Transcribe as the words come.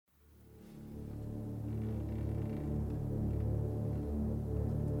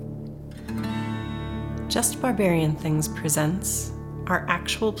Just Barbarian Things presents our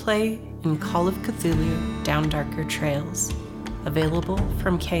actual play in Call of Cthulhu Down Darker Trails, available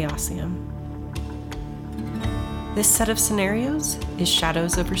from Chaosium. This set of scenarios is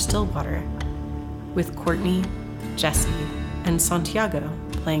Shadows over Stillwater, with Courtney, Jesse, and Santiago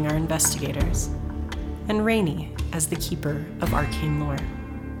playing our investigators, and Rainey as the keeper of arcane lore.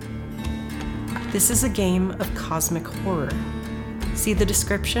 This is a game of cosmic horror. See the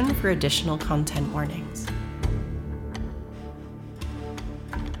description for additional content warnings.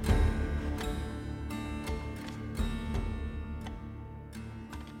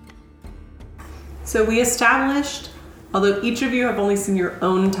 So we established, although each of you have only seen your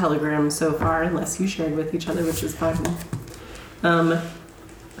own telegram so far, unless you shared with each other, which is fine.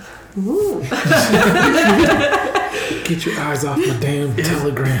 Get your eyes off my damn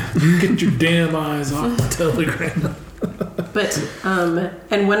telegram. Get your damn eyes off my telegram. But,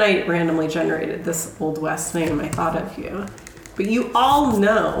 and when I randomly generated this Old West name, I thought of you. But you all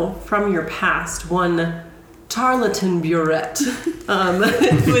know from your past one Tarleton Burette,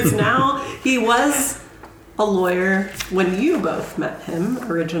 who is now, he was a lawyer when you both met him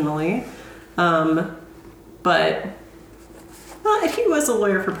originally. But he was a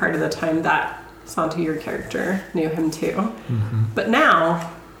lawyer for part of the time that Santi, your character, knew him too. Mm-hmm. But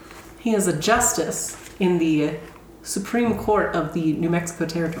now he is a justice in the Supreme Court of the New Mexico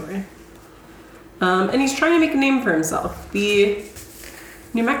Territory. And he's trying to make a name for himself. The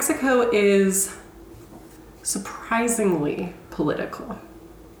New Mexico is surprisingly political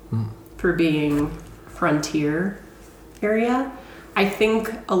for being frontier area. I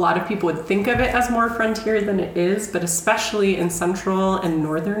think a lot of people would think of it as more frontier than it is, but especially in central and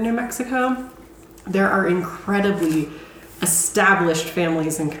northern New Mexico, there are incredibly established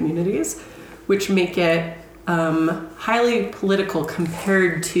families and communities, which make it highly political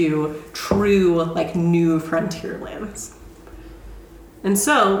compared to true, new frontier lands. And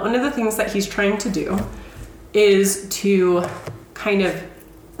so one of the things that he's trying to do is to kind of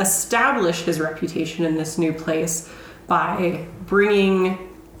establish his reputation in this new place by bringing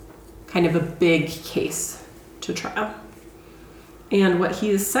kind of a big case to trial. And what he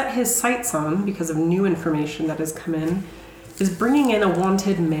has set his sights on, because of new information that has come in, is bringing in a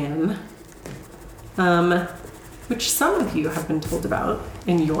wanted man, which some of you have been told about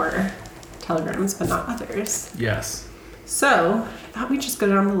in your telegrams, but not others. Yes. So I thought we'd just go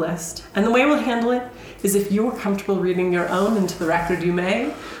down the list. And the way we'll handle it is if you're comfortable reading your own into the record, you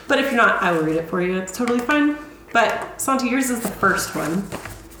may. But if you're not, I will read it for you. It's totally fine. But Santi, yours is the first one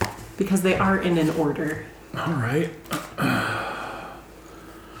because they are in an order. All right.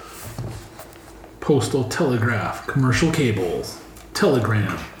 Postal telegraph, commercial cables,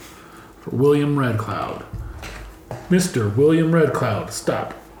 telegram for William Red Cloud. Mr. William Red Cloud,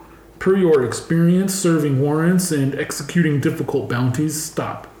 stop. Per your experience serving warrants and executing difficult bounties,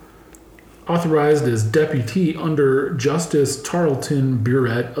 stop. Authorized as deputy under Justice Tarleton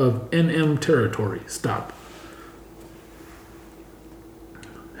Burette of NM Territory, stop.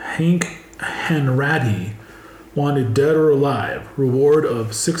 Hank Hanratty, wanted dead or alive, reward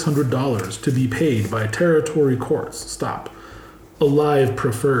of $600 to be paid by territory courts, stop. Alive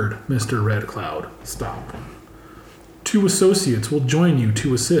preferred, Mr. Red Cloud, stop. 2 associates will join you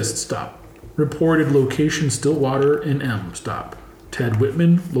to assist, stop. Reported location Stillwater and M, stop. Ted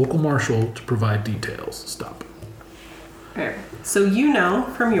Whitman, local marshal, to provide details, stop. Alright, so you know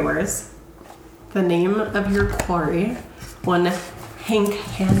from yours the name of your quarry, one Hank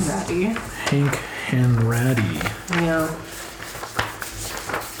Hanratty. Hank Hanratty. Yeah.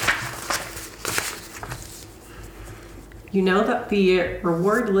 You know that the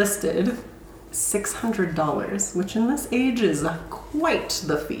reward listed is $600, which in this age is quite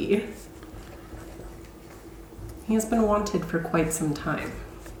the fee. He has been wanted for quite some time.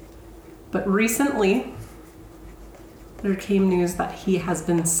 But recently, there came news that he has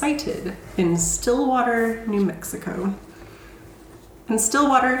been sighted in Stillwater, New Mexico. And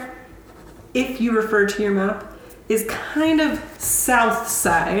Stillwater, if you refer to your map, is kind of south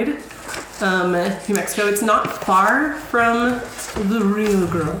side New Mexico. It's not far from the Rio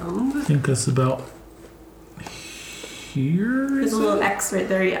Grande. I think that's about here. There's a little X right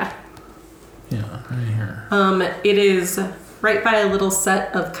there, yeah. Yeah, right here. It is right by a little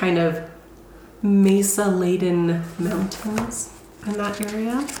set of kind of mesa-laden mountains in that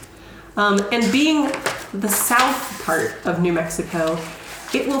area. And being the south part of New Mexico,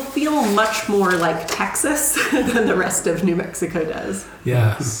 it will feel much more like Texas than the rest of New Mexico does.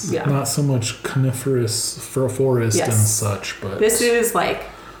 Yes. Yeah. Not so much coniferous forest and such, but... This is like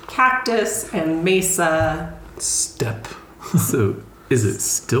cactus and mesa. Steppe. So, is it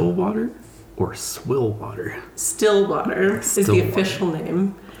Stillwater? or Swillwater? Stillwater is the Stillwater. official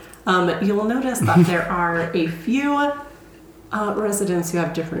name. You'll notice that there are a few residents who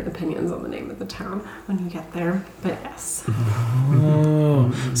have different opinions on the name of the town when you get there. But yes.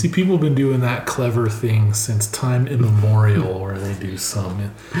 Oh, see, people have been doing that clever thing since time immemorial, where they do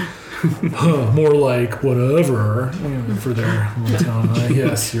some more like whatever for their hometown.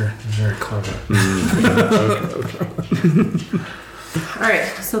 Yes, you're very clever. Okay. All right,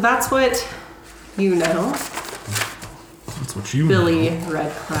 so that's what you know. That's what you Billy know.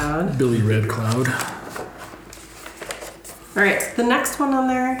 Red Cloud. Billy Red Cloud. All right, the next one on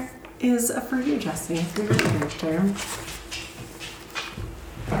there is for you, Jesse, for your character.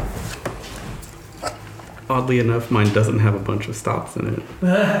 Oddly enough, mine doesn't have a bunch of stops in it.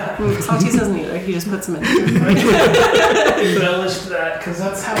 Saltese doesn't either. He just puts them in. Embellished that because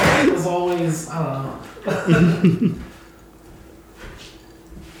that's how it was always. I don't know.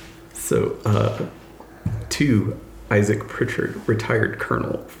 So, to Isaac Pritchard, retired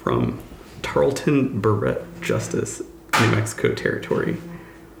colonel from Tarleton Barrett Justice, New Mexico Territory.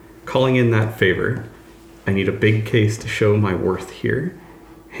 Calling in that favor, I need a big case to show my worth here.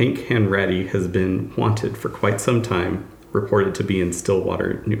 Hank Hanratty has been wanted for quite some time, reported to be in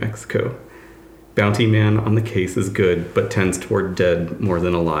Stillwater, New Mexico. Bounty man on the case is good, but tends toward dead more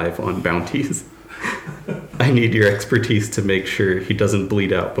than alive on bounties. I need your expertise to make sure he doesn't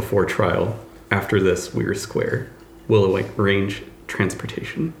bleed out before trial. After this, we're square. We'll arrange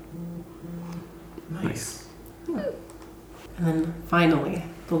transportation. Nice. And then finally,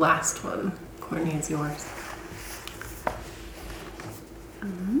 the last one. Courtney, it's yours.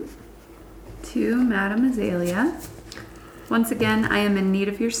 To Madame Azalea. Once again, I am in need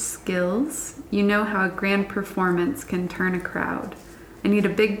of your skills. You know how a grand performance can turn a crowd. I need a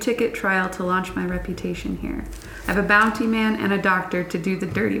big ticket trial to launch my reputation here. I have a bounty man and a doctor to do the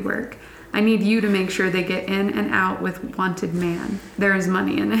dirty work. I need you to make sure they get in and out with wanted man. There is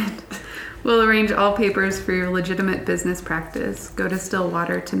money in it. We'll arrange all papers for your legitimate business practice. Go to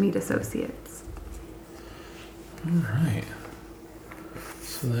Stillwater to meet associates. All right.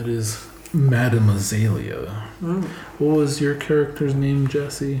 So that is Madame Azalea. What was your character's name,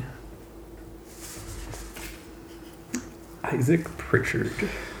 Jesse? Isaac Pritchard.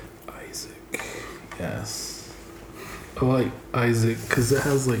 Isaac. Yes. I like Isaac because it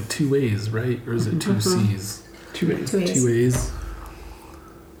has like two A's, right? Or is it two C's? Two A's. Two A's. Two A's.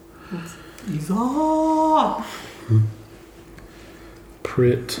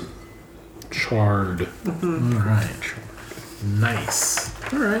 Pritchard. All right. Nice.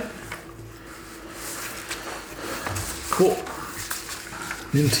 All right. Cool.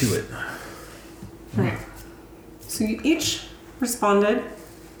 Into it. Right. So you each responded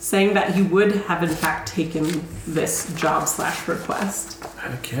saying that you would have in fact taken this job/request.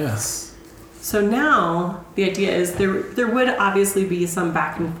 Heck yes. So now the idea is there would obviously be some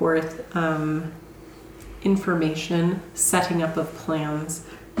back and forth information, setting up of plans.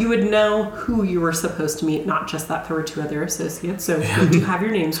 You would know who you were supposed to meet, not just that there were two other associates. So you do have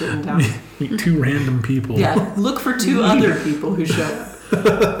your names written down. Meet two random people. Yeah, look for two other people who show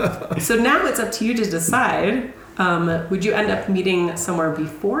up. So now it's up to you to decide. Would you end up meeting somewhere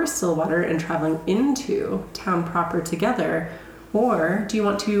before Stillwater and traveling into town proper together? Or do you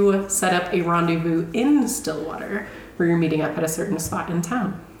want to set up a rendezvous in Stillwater where you're meeting up at a certain spot in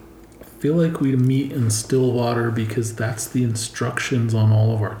town? I feel like we meet in Stillwater because that's the instructions on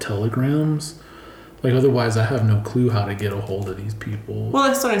all of our telegrams. Like, otherwise I have no clue how to get a hold of these people. Well,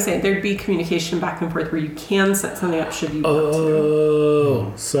 that's what I'm saying. There'd be communication back and forth where you can set something up should you want to.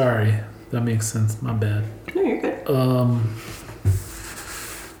 Oh, sorry. That makes sense. My bad. No, you're good.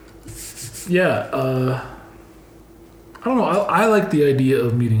 Yeah, I don't know. I like the idea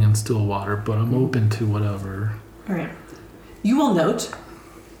of meeting in Stillwater, but I'm open to whatever. All right. You will note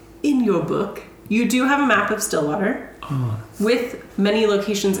in your book, you do have a map of Stillwater with many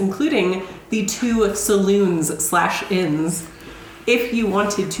locations, including the two saloons/inns. If you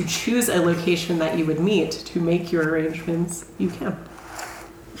wanted to choose a location that you would meet to make your arrangements, you can.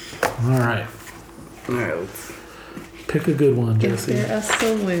 All right. All right, let's... Pick a good one, Is Jesse. there a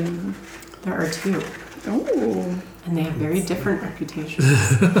saloon? There are two, Oh. and they have very different reputations.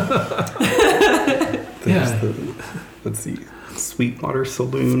 There's the, let's see, Sweetwater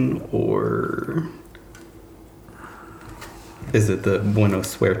Saloon, or is it the Buena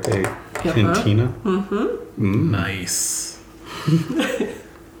Suerte Cantina? Mm-hmm. Nice.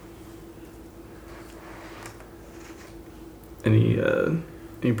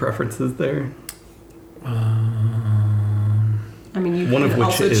 Any preferences there? I mean, you One can of which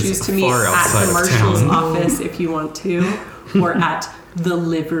also is choose to meet far at outside the of marshal's town. office if you want to, or at the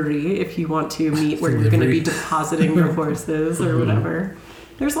livery if you want to meet where you're going to be depositing your horses or whatever.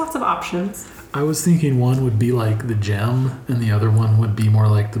 There's lots of options. I was thinking one would be like the Gem, and the other one would be more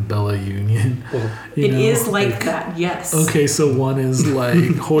like the Bella Union. It is like that, yes. Okay, so one is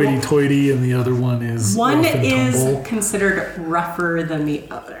like hoity-toity, and the other one is one rough and is tumble. considered rougher than the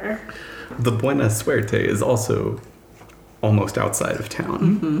other. The Buena Suerte is also almost outside of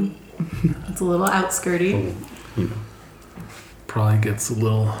town. It's a little outskirty. You know, Probably gets a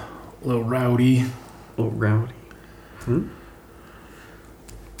little rowdy. a little rowdy.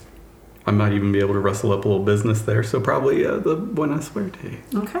 I might even be able to rustle up a little business there, so probably the Buena Suerte.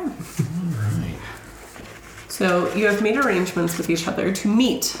 Okay. All right. So you have made arrangements with each other to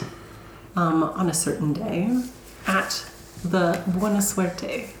meet on a certain day at the Buena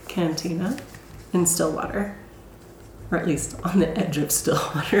Suerte Cantina in Stillwater. Or at least on the edge of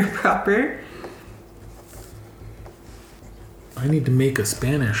Stillwater proper. I need to make a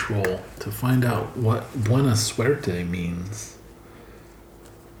Spanish roll to find out what Buena Suerte means.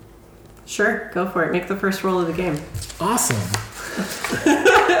 Sure, go for it. Make the first roll of the game. Awesome.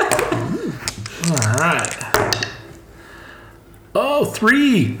 All right. Oh,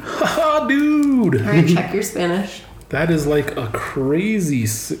 3. Haha, dude. All right, check your Spanish. That is like a crazy...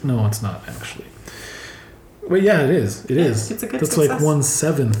 No, it's not, actually. Wait, yeah, it is. It is. It's a good That's success. like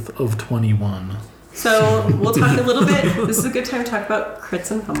 1/7 of 21. So we'll talk a little bit. This is a good time to talk about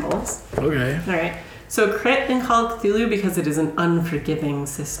crits and fumbles. Okay. All right. So crit in Call of Cthulhu, because it is an unforgiving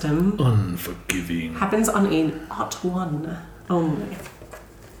system, Unforgiving. happens on a +1 only.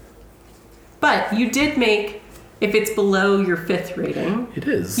 But you did make, if it's below your 5th rating, It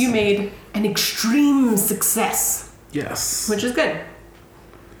is. you made an extreme success, Yes. which is good.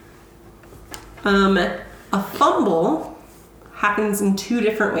 A fumble happens in 2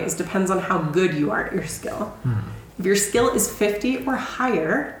 different ways, depends on how good you are at your skill. If your skill is 50 or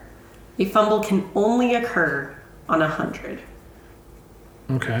higher, a fumble can only occur on 100.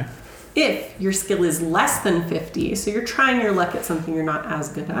 Okay. If your skill is less than 50, so you're trying your luck at something you're not as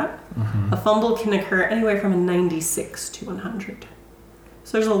good at, a fumble can occur anywhere from a 96 to 100.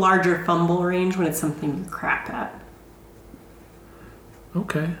 So there's a larger fumble range when it's something you crap at.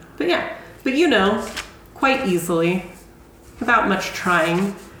 Okay. But yeah, but you know, quite easily, without much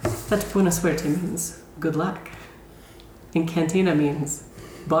trying, that Buena Suerte means good luck. And Cantina means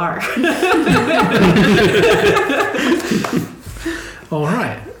bar. All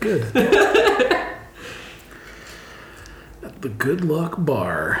right. Good. At the Good Luck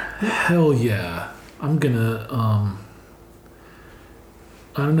Bar. Hell yeah. I'm gonna,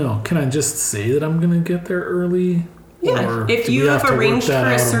 I don't know. Can I just say that I'm gonna get there early? Yeah, Or if do we you have to work arranged for that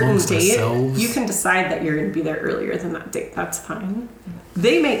a out certain amongst date, ourselves? you can decide that you're going to be there earlier than that date. That's fine.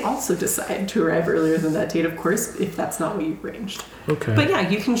 They may also decide to arrive earlier than that date, of course, if that's not what you've arranged. Okay. But yeah,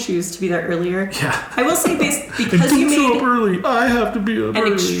 you can choose to be there earlier. Yeah. I will say, And because you don't show up made early. I have to be up an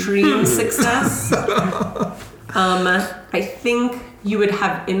early. extreme success, I think you would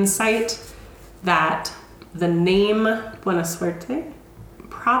have insight that the name Buena Suerte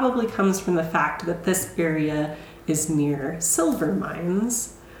probably comes from the fact that this area is near silver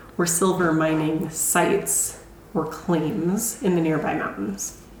mines or silver mining sites or claims in the nearby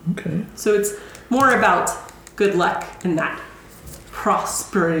mountains. Okay. So it's more about good luck in that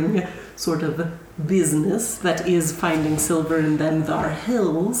prospering sort of business that is finding silver in them thar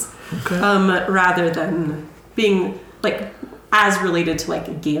hills, Okay. rather than being like as related to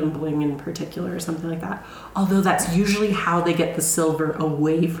like gambling in particular or something like that. Although that's usually how they get the silver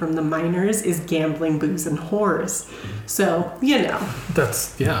away from the miners is gambling, booze, and whores. So, you know,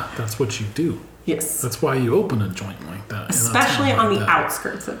 That's what you do. yes. That's why you open a joint like that. Especially on the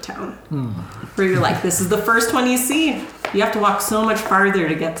outskirts of town. Where you're like, this is the first one you see. You have to walk so much farther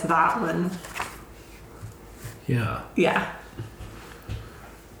to get to that one. Yeah. Yeah.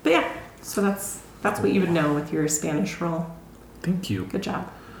 But yeah, so that's what you would know with your Spanish roll. Thank you. Good job.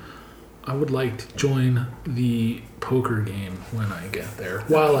 I would like to join the poker game when I get there.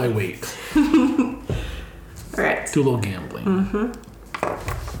 While I wait. All right. Do a little gambling.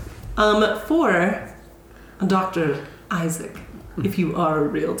 For Dr. Isaac, if you are a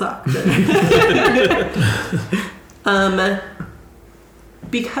real doctor.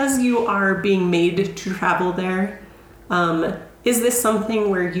 Because you are being made to travel there, is this something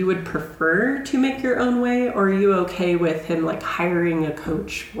where you would prefer to make your own way, or are you okay with him like hiring a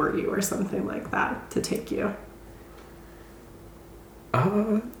coach for you or something like that to take you?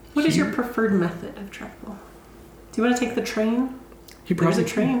 What is your preferred method of travel? Do you want to take the train? There's a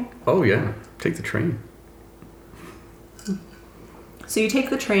train. Oh yeah, take the train. So you take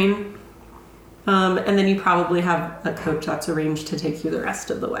the train, And then you probably have a coach that's arranged to take you the rest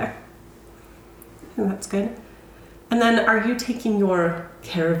of the way. I think that's good. And then are you taking your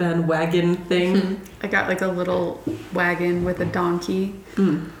caravan wagon thing? I got like a little wagon with a donkey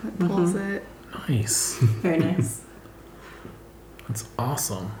that pulls it. Nice. Very nice. That's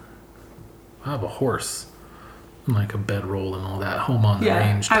awesome. I have a horse and like a bedroll and all that home on the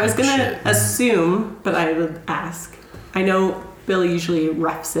range. I was type gonna shit. assume, but I would ask. I know Bill usually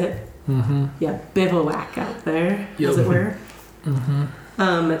roughs it. Mm-hmm. Yeah, bivouac out there, Yep. as it were. Mm-hmm.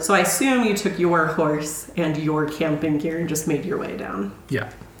 So I assume you took your horse and your camping gear and just made your way down.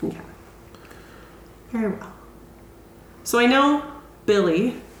 Yeah. Okay. Very well. So I know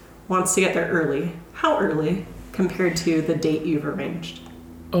Billy wants to get there early. How early compared to the date you've arranged?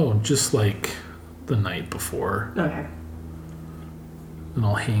 Oh, just like the night before. Okay. And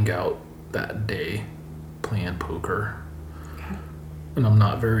I'll hang out that day playing poker. Okay. And I'm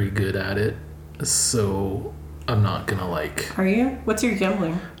not very good at it, so I'm not gonna like Are you? What's your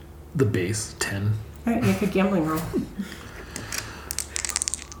gambling? the base 10. All right, make a gambling roll.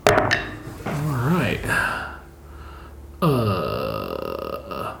 Alright.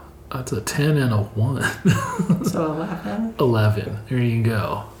 That's a 10 and a 1. So 11. 11. There you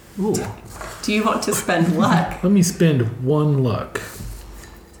go. Ooh. Do you want to spend luck? Let me spend 1 luck.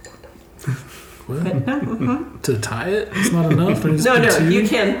 What? But no, mhm. To tie it? It's not enough? I just No, get 2? you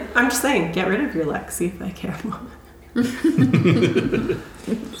can. I'm just saying, get rid of your luck. See if I can.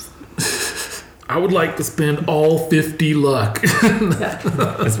 I would like to spend all 50 luck.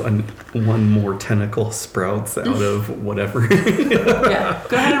 Yeah. As one more tentacle sprouts out of whatever. Yeah.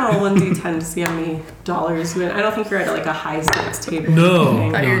 Go ahead and roll 1d10 to see how many dollars you win. I don't think you're at like a high stakes table. No.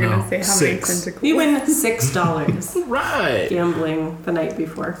 I thought you were No. gonna say how many 6. tentacles. You win $6 Right. gambling the night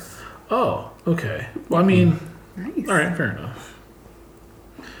before. Oh, okay. Well, I mean, Nice. all right, fair enough.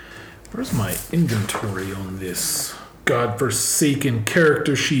 Where's my inventory on this godforsaken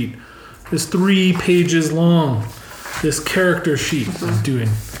character sheet? It's 3 pages long. This character sheet. I'm doing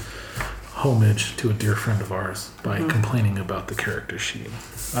homage to a dear friend of ours by complaining about the character sheet.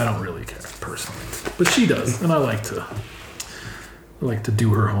 I don't really care personally, but she does, and I like to do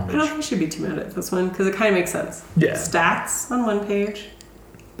her I don't homage. think you should be too mad at this one because it kind of makes sense. Yeah. Stats on one page,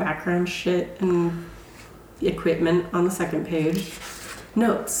 background shit and equipment on the second page,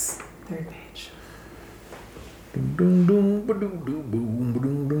 notes, third page.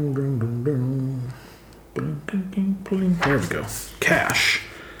 There we go. Cash.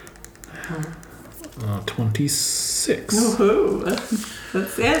 26.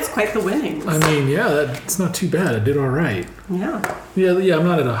 Woohoo! It's quite the winnings. I mean, yeah, that's not too bad. I did all right. Yeah. Yeah, I'm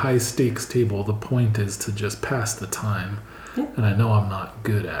not at a high stakes table. The point is to just pass the time. Yeah. And I know I'm not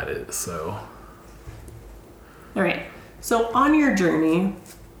good at it, so. All right. So on your journey,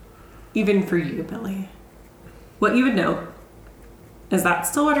 even for you, Billy, what you would know is that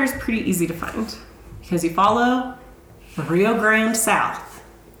Stillwater is pretty easy to find because you follow the Rio Grande south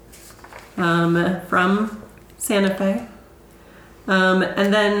from Santa Fe.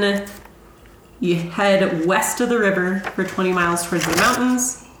 And then you head west of the river for 20 miles towards the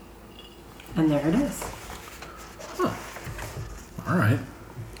mountains. And there it is. All right.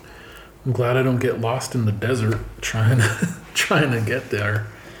 I'm glad I don't get lost in the desert trying to get there.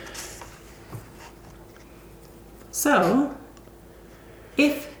 So,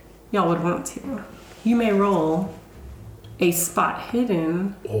 if y'all would want to, you may roll a spot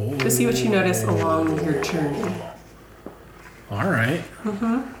hidden to see what you notice along your journey. All right.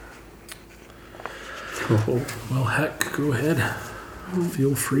 Oh, Well, heck, go ahead.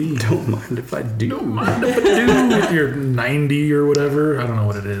 Feel free. don't mind if I do. Don't mind if I do with your 90 or whatever. I don't know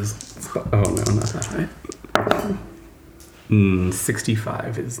what it is. Oh, no, not that high.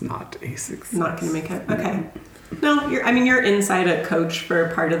 65 is not a success. Not gonna make it. Okay. No, you're inside a coach for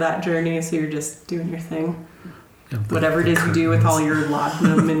a part of that journey, so you're just doing your thing. Whatever it is you do with all your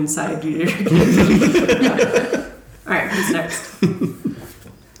laudanum inside you. All right, who's next?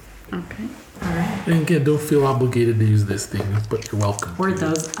 Okay. All right. And again, don't feel obligated to use this thing, but you're welcome. Or to.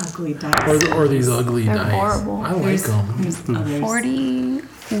 those ugly dice. Or these ugly They're dice. horrible. I like There's- them. There's others.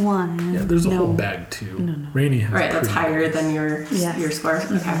 41. Yeah, there's a No. whole bag too. No. Rainy has All right, that's pretty- higher than your Yes. score.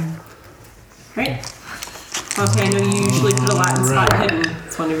 Okay. All right. Okay, I know you usually put a lot in spot hidden.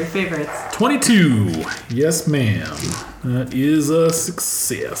 It's one of your favorites. 22. Yes, ma'am. That is a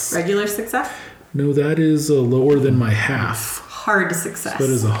success. Regular success, No, that is lower than my half. hard success. That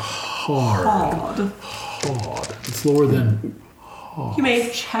is a hard. Hard. It's lower than. You may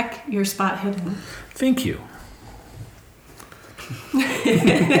check your spot hidden. Thank you.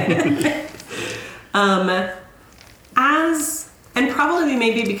 As And probably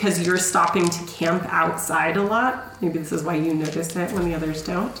maybe because you're stopping to camp outside a lot, maybe this is why you notice it when the others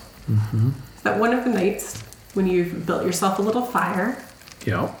don't. That one of the nights when you've built yourself a little fire,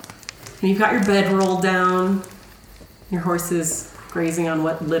 Yeah. and you've got your bed rolled down, your horse is grazing on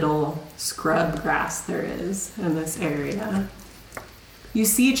what little scrub grass there is in this area. You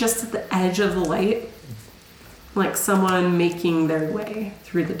see just at the edge of the light, like someone making their way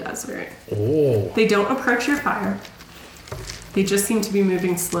through the desert. Oh. They don't approach your fire. They just seem to be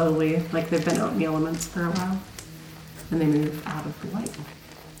moving slowly, like they've been out in the elements for a while. And they move out of the light.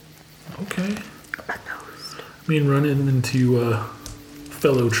 Okay. I mean, running into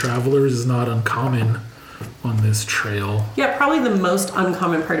fellow travelers is not uncommon on this trail. Yeah, probably the most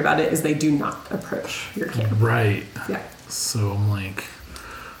uncommon part about it is they do not approach your camp. Right. Yeah. So I'm like,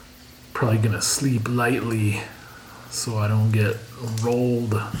 probably gonna sleep lightly so I don't get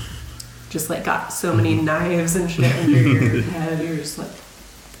rolled. Just like got so many knives and shit under your head. You're just like,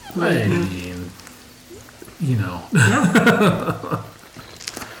 I mean, you know, yeah.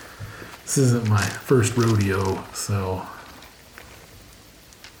 this isn't my first rodeo, so.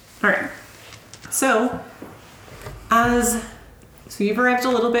 All right. So you've arrived a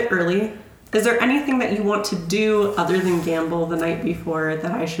little bit early. Is there anything that you want to do other than gamble the night before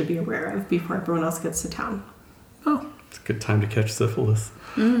that I should be aware of before everyone else gets to town? Oh. It's a good time to catch syphilis.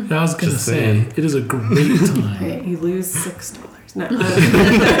 Yeah, I was gonna Just say, saying. it is a great time. Right, you lose $6. No. A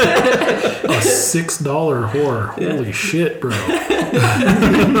 $6 whore. Holy shit, bro.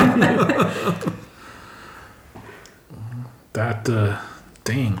 That,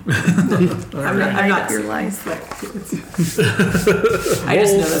 dang. I'm not your life. I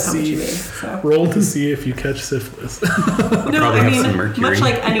just know that's how much you made. So. Roll to see if you catch syphilis. No, probably I have mean, some mercury. much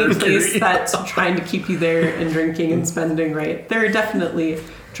like any Mercury. place that's trying to keep you there and drinking and spending, right? There are definitely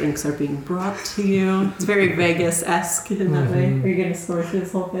drinks are being brought to you. It's very Vegas-esque in that way. Are you going to snore through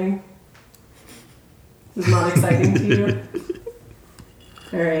this whole thing? It's not exciting to you?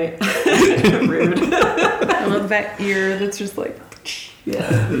 All right. Rude. I love that ear that's just like.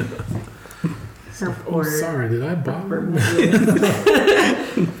 Yeah. Oh, sorry, did I bother?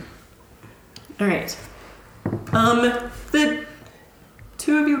 All right. The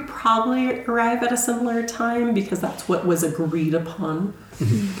two of you probably arrive at a similar time because that's what was agreed upon.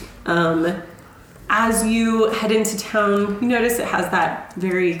 As you head into town, you notice it has that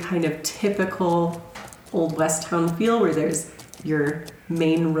very kind of typical Old West town feel where there's your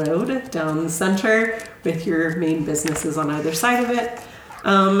main road down the center with your main businesses on either side of it.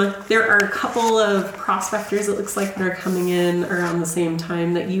 There are a couple of prospectors, it looks like, that are coming in around the same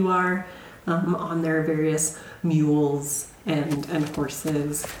time that you are, on their various mules and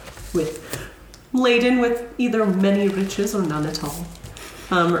horses, laden with either many riches or none at all,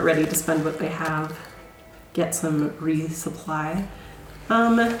 ready to spend what they have, get some resupply.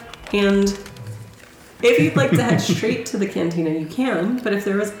 And if you'd like to head straight to the cantina, you can, but if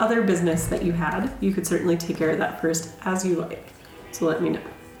there was other business that you had, you could certainly take care of that first as you like. So let me know.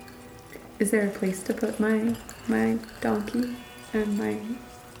 Is there a place to put my donkey and my...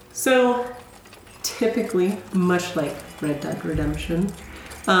 So typically, much like Red Dead Redemption,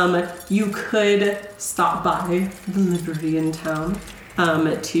 you could stop by the livery in town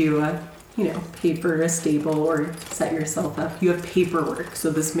to pay for a stable or set yourself up. You have paperwork,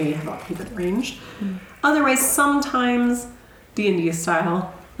 so this may have already been arranged. Otherwise, sometimes D&D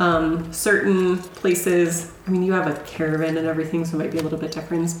style, certain places, I mean, you have a caravan and everything, so it might be a little bit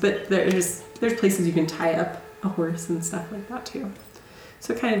different, but there's places you can tie up a horse and stuff like that too.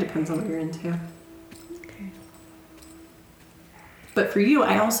 So it kind of depends on what you're into. Okay. But for you,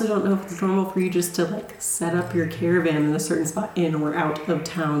 I also don't know if it's normal for you just to like set up your caravan in a certain spot in or out of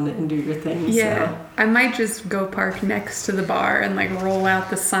town and do your things. Yeah, So. I might just go park next to the bar and like roll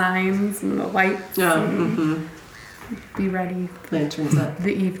out the signs and the lights and be ready for Lanterns up, the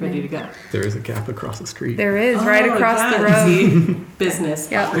evening. ready to go. There is a gap across the street. There is, right Oh, across yeah, the road. see?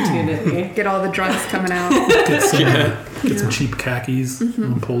 Business Yep. opportunity. Get all the drunks coming out. Get some cheap khakis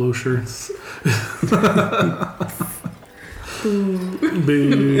and polo shirts.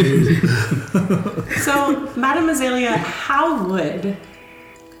 Boo. So, Madame Azalea, how would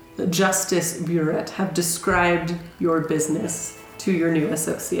Justice Burette have described your business to your new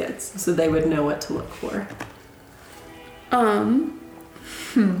associates so they would know what to look for?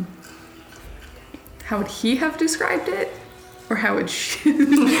 How would he have described it? Or how would she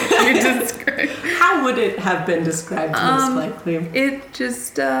describe it? How would it have been described most likely? It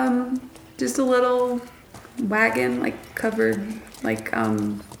just a little wagon, like covered, like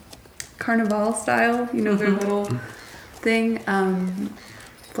Carnival style, their little thing.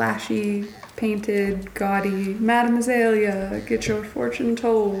 Flashy painted, gaudy, Madame Azalea, get your fortune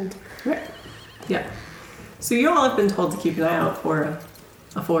told. Right. Yeah. So you all have been told to keep an eye out for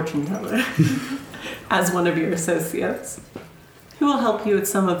a fortune teller as one of your associates, who will help you with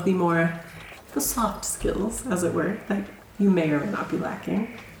some of the soft skills, as it were, that you may or may not be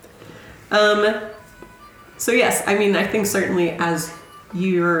lacking. So yes, I mean, I think certainly as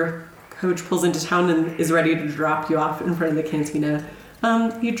your coach pulls into town and is ready to drop you off in front of the cantina,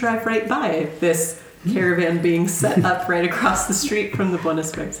 you drive right by this caravan being set up right across the street from the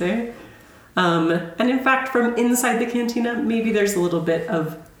Buenos Aires. And in fact, from inside the cantina, maybe there's a little bit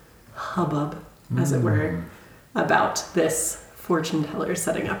of hubbub, as it were, about this fortune teller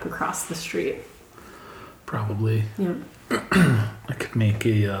setting up across the street. Probably. Yeah. I could make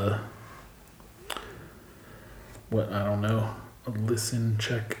a, I don't know, a listen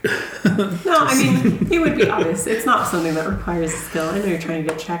check. No, I mean, it would be obvious. It's not something that requires a skill. I know you're trying to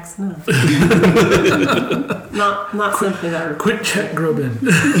get checks. No. not something that requires. Quick check, Grubin.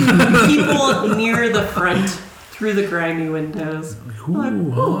 People near the front, through the grimy windows. Ooh, Like,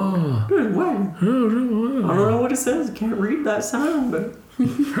 oh, good way. I don't know what it says. I can't read that sign, but.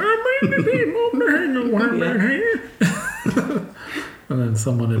 And then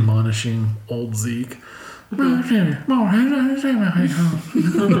someone admonishing old Zeke. Hearing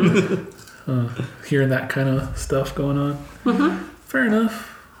that kind of stuff going on. Fair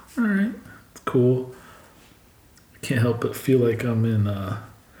enough. All right, it's cool. I can't help but feel like I'm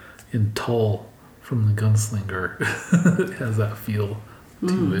in Tull from the Gunslinger. It has that feel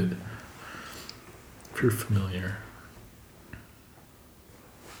to it. If you're familiar.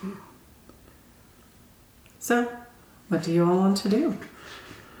 So, what do you all want to do?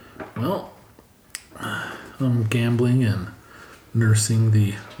 Well, I'm gambling and nursing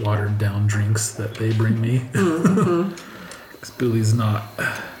the watered down drinks that they bring me. Because Billy's not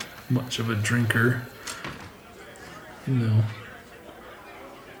much of a drinker. You know,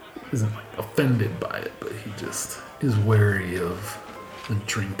 isn't like offended by it, but he just is wary of the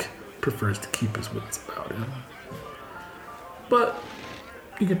drink. Prefers to keep his wits about him. But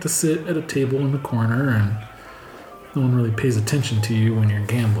you get to sit at a table in the corner and no one really pays attention to you when you're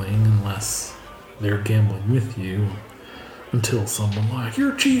gambling unless they're gambling with you, until someone like,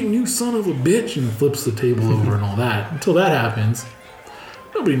 you're cheating, you son of a bitch, and flips the table over and all that. Until that happens,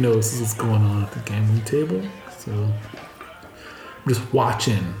 nobody knows what's going on at the gambling table. So I'm just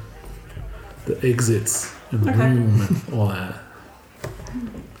watching the exits in the room and all that.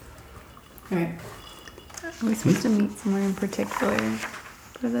 Alright. Are we supposed to meet somewhere in particular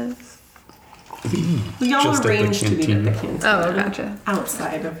for this? We all Just at the arranged to meet at the cantina. Oh, gotcha.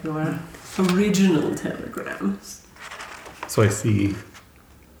 Outside of your original telegrams. So I see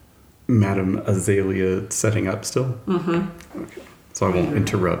Madame Azalea setting up still. Okay. So I won't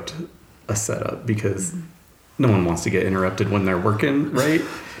interrupt a setup because no one wants to get interrupted when they're working, right?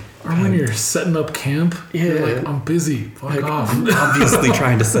 Or when you're setting up camp, you're Yeah. like, I'm busy, fuck off. I'm obviously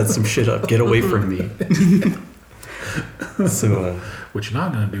trying to set some shit up. Get away from me. So, What you're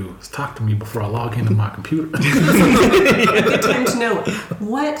not going to do is talk to me before I log into my computer. Good time to know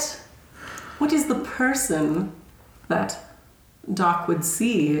what is the person that Doc would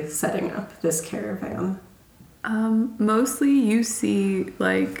see setting up this caravan? Mostly you see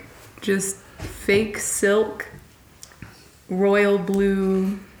like just fake silk, royal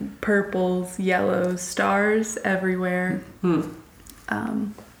blue, purples, yellows, stars everywhere.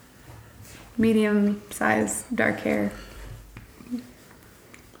 Medium size, dark hair.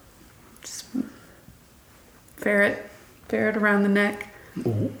 Just ferret around the neck.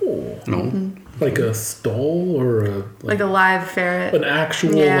 Oh. no. Like a stole or Like a live ferret. an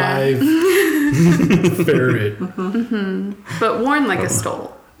actual Yeah. live ferret. But worn like a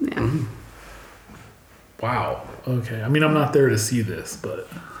stole. Yeah. Wow. Okay. I mean, I'm not there to see this, but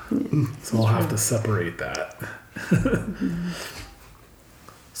so I'll have to separate that.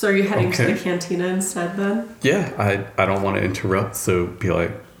 So are you heading to Okay. the cantina instead then? Yeah, I don't want to interrupt, so be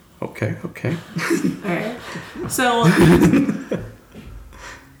like, okay. Alright. So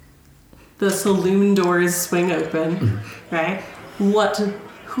the saloon doors swing open, right?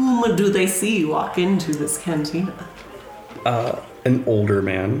 Whom do they see walk into this cantina? An older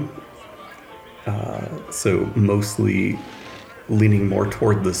man, so mostly leaning more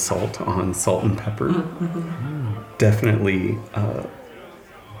toward the salt on salt and pepper. Definitely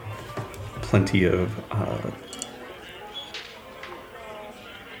plenty of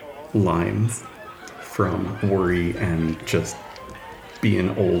lines from worry and just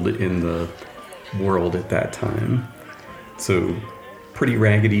being old in the world at that time. So pretty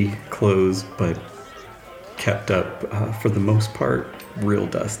raggedy clothes, but kept up for the most part, real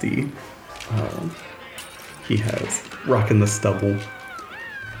dusty. He has rocking the stubble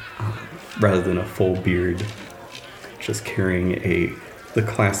rather than a full beard, just carrying the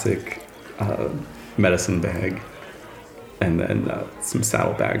classic medicine bag, and then some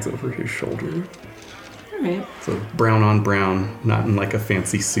saddlebags over his shoulder. All right. So brown on brown, not in like a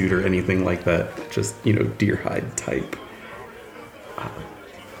fancy suit or anything like that. Just, deer hide type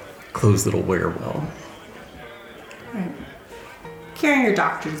clothes that'll wear well. All right. Carrying your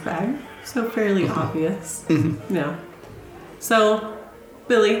doctor's bag, so fairly obvious. Mm-hmm. Yeah. So,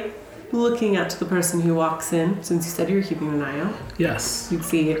 Billy, looking at the person who walks in, since you said you were keeping an eye out, Yes. you'd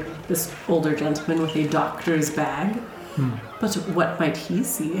see this older gentleman with a doctor's bag. But what might he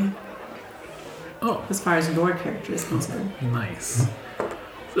see Oh, as far as your character is concerned? nice.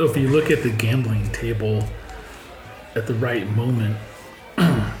 So if you look at the gambling table at the right moment,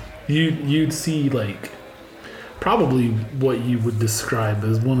 you'd see like probably what you would describe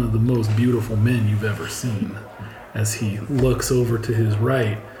as one of the most beautiful men you've ever seen, as he looks over to his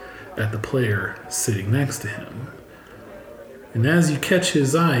right at the player sitting next to him. And as you catch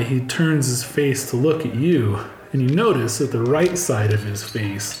his eye, he turns his face to look at you, and you notice that the right side of his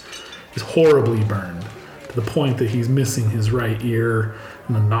face is horribly burned to the point that he's missing his right ear,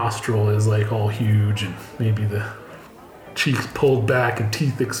 and the nostril is like all huge, and maybe the cheeks pulled back and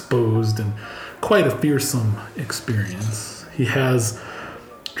teeth exposed, and quite a fearsome experience. He has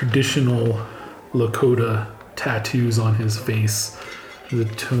traditional Lakota tattoos on his face, the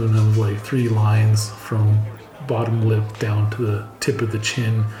tone of like 3 lines from bottom lip down to the tip of the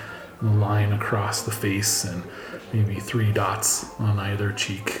chin, and a line across the face, and maybe 3 dots on either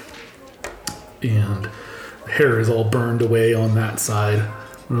cheek. And the hair is all burned away on that side,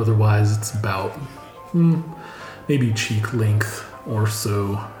 but otherwise it's about maybe cheek length or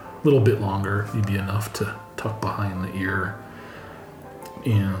so, a little bit longer, maybe enough to tuck behind the ear.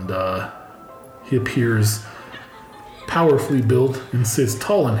 And he appears powerfully built and sits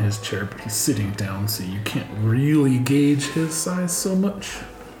tall in his chair, but he's sitting down, so you can't really gauge his size so much.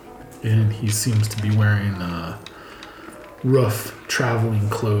 And he seems to be wearing rough traveling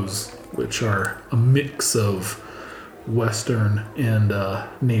clothes, which are a mix of Western and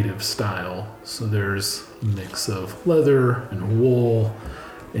native style. So there's a mix of leather and wool,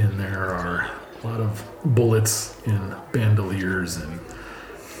 and there are a lot of bullets and bandoliers and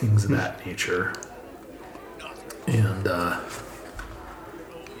things of that nature. And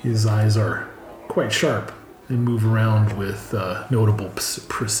his eyes are quite sharp and move around with notable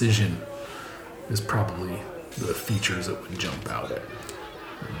precision, is probably the features that would jump out at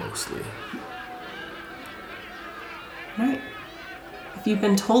mostly. Right. If you've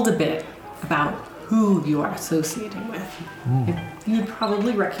been told a bit about who you are associating with, you'd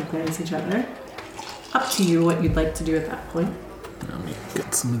probably recognize each other. Up to you what you'd like to do at that point. Let me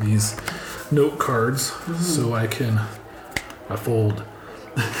get some of these note cards so I fold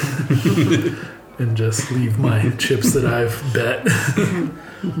and just leave my chips that I've bet.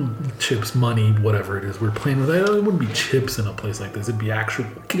 Chips, money, whatever it is we're playing with. It wouldn't be chips in a place like this. It'd be actual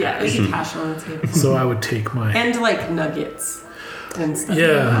cash. Yeah, there's cash on the table. So I would take my... And like nuggets and stuff. Yeah,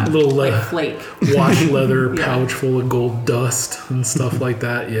 like that. little like flake. wash leather Yeah. pouch full of gold dust and stuff like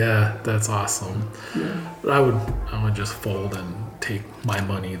that. Yeah, that's awesome. Yeah. I would just fold and take my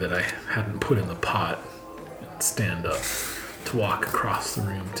money that I hadn't put in the pot and stand up to walk across the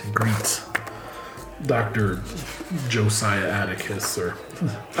room to greet Dr. Josiah Atticus or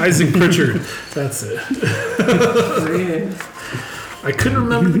Isaac Pritchard. That's it. Great. I couldn't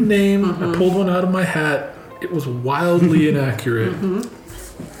remember the name. I pulled one out of my hat. It was wildly inaccurate.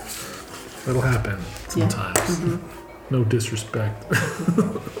 That'll happen sometimes. No disrespect.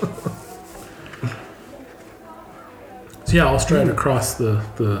 So yeah, I'll stride across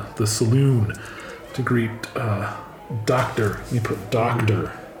the saloon to greet Doctor. Let me put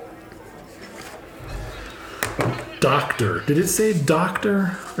Doctor. Doctor. Did it say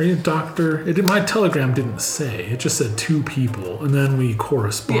doctor? Are you a doctor? My telegram didn't say. It just said 2 people, and then we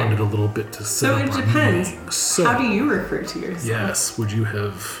corresponded a little bit to set So up it our depends. meeting. So, How do you refer to yourself? yes, would you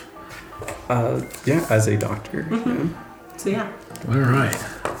have... Yeah, as a doctor. Yeah. So yeah. All right.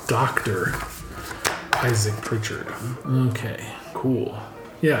 Dr. Isaac Pritchard. Okay, cool.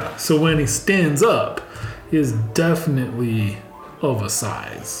 Yeah, so when he stands up, he is definitely of a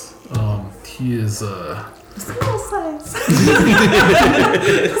size. He is Small size.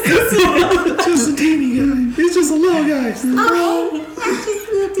 just a teeny guy. He's just a little guy.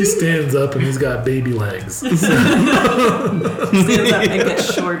 He stands up and he's got baby legs. Stands up and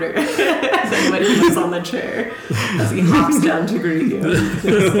gets shorter than when he was on the chair as he hops down to greet you.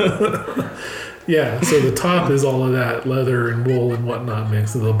 Yeah, so the top is all of that leather and wool and whatnot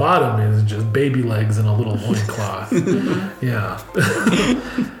mixed. So the bottom is just baby legs and a little loincloth. Yeah.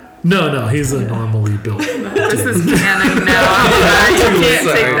 No, he's a normally built. This is canon now. You can't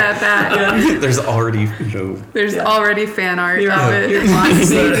take that back. Yeah. There's already, There's already fan art You're of it.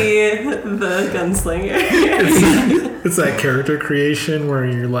 lost baby, the gunslinger. It's that character creation where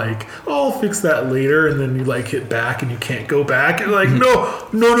you're like, oh, I'll fix that later, and then you like hit back and you can't go back. And you're like,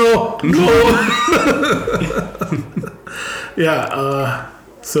 no. Yeah.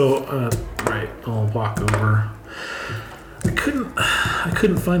 Right. I'll walk over. I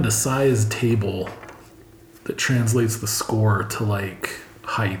couldn't find a size table that translates the score to like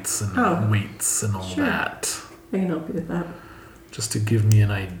heights and weights and all that. I can help you with that. Just to give me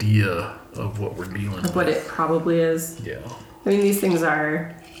an idea of what we're dealing with. What it probably is. Yeah. I mean, these things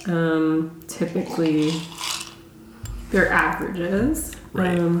are typically, they're averages.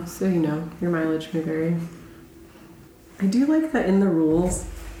 Right. So, your mileage may vary. I do like that in the rules,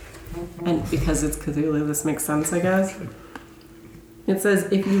 and because it's Cthulhu, this makes sense, I guess. It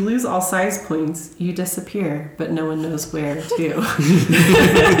says, if you lose all size points, you disappear, but no one knows where to.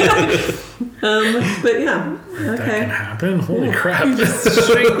 But yeah, That can okay. happen? Holy crap.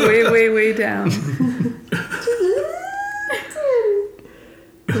 Shrink way down.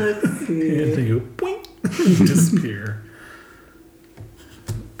 Let's And see. they go, boink, disappear.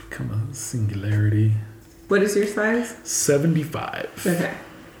 Become a singularity. What is your size? 75. Okay.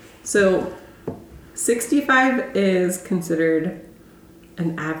 So 65 is considered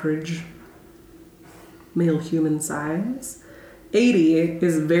an average male human size. 80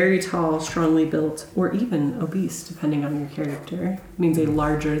 is very tall, strongly built, or even obese, depending on your character. It means a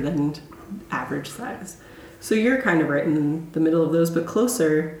larger than average size. So you're kind of right in the middle of those, but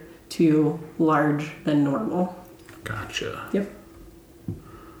closer to large than normal. Gotcha. Yep.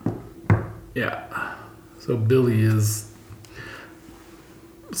 Yeah. So Billy is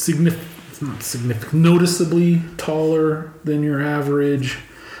noticeably taller than your average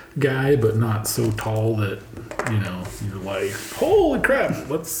guy, but not so tall that, you're like, holy crap,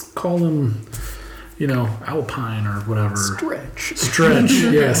 let's call him, Alpine or whatever. Stretch,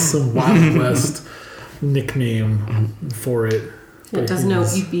 yes, some Wild West nickname for it. It does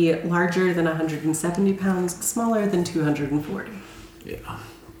note you'd be larger than 170 pounds, smaller than 240. Yeah.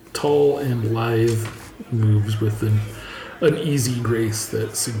 Tall and lithe, moves with an easy grace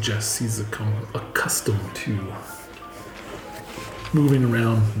that suggests he's accustomed to moving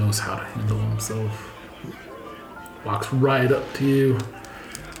around, knows how to handle himself. Walks right up to you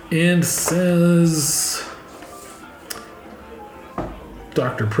and says,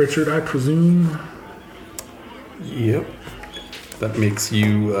 Dr. Pritchard, I presume? Yep. That makes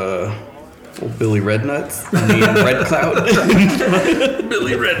you old Billy Rednuts. I mean, Red Cloud.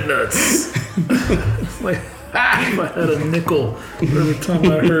 Billy Rednuts. Like, if I had a nickel every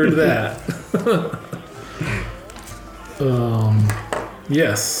time I heard that.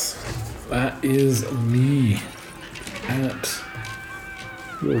 Yes, that is me at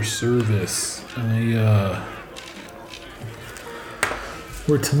your service.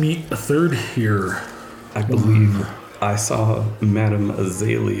 We're to meet a third here. I believe I saw Madame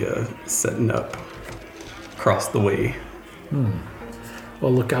Azalea setting up across the way.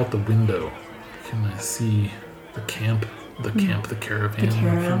 Well, look out the window. Can I see the camp? The caravan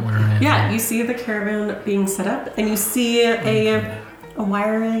from where I am? Yeah, you see the caravan being set up, and you see a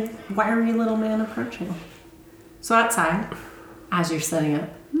wiry little man approaching. So outside, as you're setting up,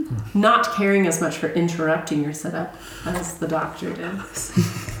 not caring as much for interrupting your setup as the doctor did,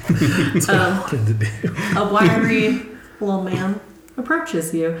 That's what I wanted to do. a wiry little man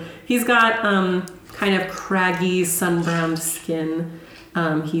approaches you. He's got kind of craggy, sun-browned skin.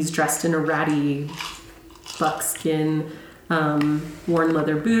 He's dressed in a ratty buckskin, worn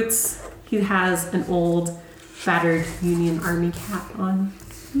leather boots. He has an old, battered Union Army cap on.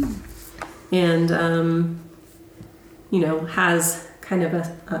 And, has kind of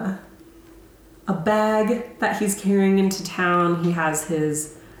a bag that he's carrying into town. He has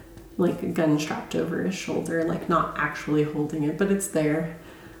his, gun strapped over his shoulder, not actually holding it, but it's there.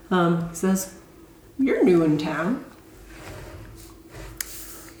 He says, "You're new in town."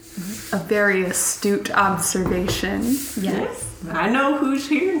 A very astute observation. Yes. I know who's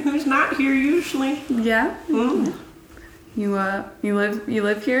here and who's not here usually. Yeah. Mm. You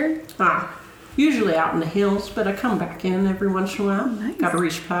live here? Usually out in the hills, but I come back in every once in a while. Nice. Got a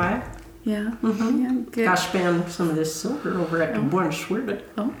reach pie. Yeah. Mm-hmm. Yeah. Good. Got to spend some of this silver over at the Bunch Swirbit.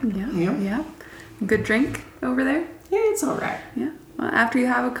 Oh, yeah. Yep. Yeah. Good drink over there? Yeah, it's all right. Yeah. Well, after you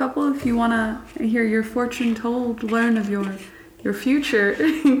have a couple, if you want to hear your fortune told, learn of your your future,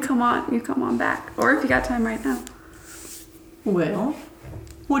 you come on back. Or if you got time right now. Well,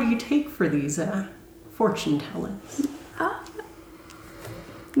 what do you take for these fortune tellings?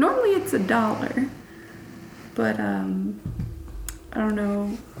 Normally it's $1, but I don't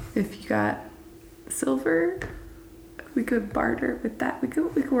know if you got silver. We could barter with that. We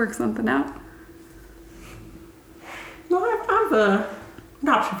could work something out. No, I have an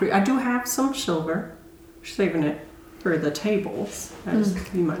option for you. I do have some silver. Saving it for the tables, as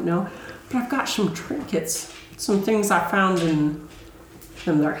you might know. But I've got some trinkets, some things I found in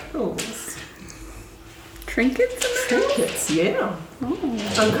their hills. Trinkets in the hills? Trinkets, yeah. Oh.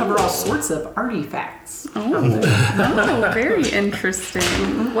 Uncover all sorts of artifacts. Oh, very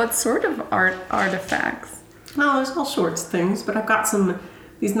interesting. What sort of artifacts? Oh, there's all sorts of things, but I've got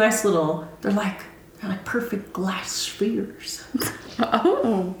these nice little, they're like perfect glass spheres.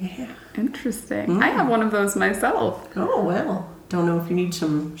 Oh, Yeah. interesting. I have one of those myself. Oh, well. Don't know if you need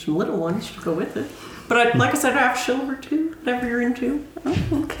some little ones to go with it. But like I said, I have silver too, whatever you're into.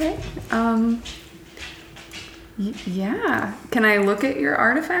 Oh, okay. Yeah. Can I look at your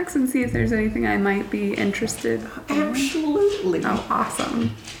artifacts and see if there's anything I might be interested in? Absolutely. Oh,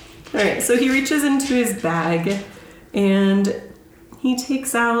 awesome. All right, so he reaches into his bag and he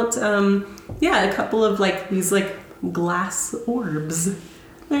takes out, a couple of these glass orbs.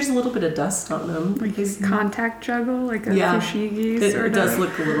 There's a little bit of dust on them. Like his contact juggle, like a Yeah. fushigi It sort of. does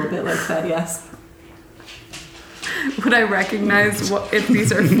look a little bit like that, yes. Would I recognize if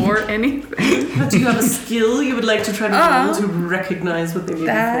these are for anything? Do you have a skill you would like to try to roll to recognize what they may be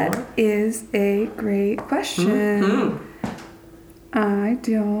for? That is a great question. Mm-hmm. I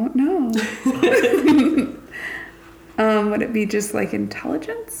don't know. Would it be just like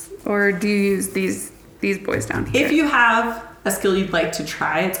intelligence? Or do you use these boys down here? If you have a skill you'd like to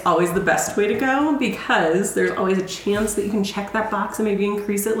try, it's always the best way to go because there's always a chance that you can check that box and maybe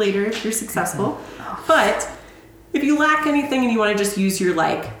increase it later if you're successful. But if you lack anything and you want to just use your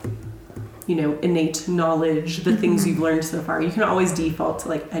innate knowledge, the things you've learned so far, you can always default to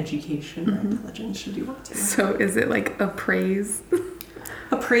education or intelligence should you want to. So is it like appraise?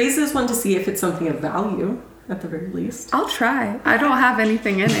 Appraise is one to see if it's something of value at the very least. I'll try. I don't have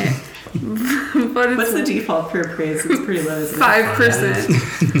anything in it. But What's it's the default for appraise? It's pretty low, isn't it?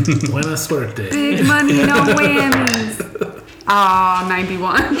 5%. Buena suerte. Big money, no whammies.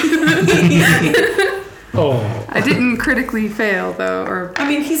 91. Oh. I didn't critically fail though, or I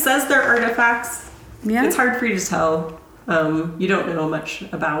mean, he says they're artifacts. yeah. It's hard for you to tell. You don't know much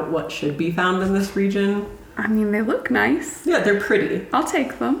about what should be found in this region. I mean, they look nice. Yeah, they're pretty. I'll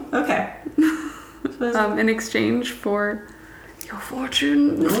take them. Okay. In exchange for your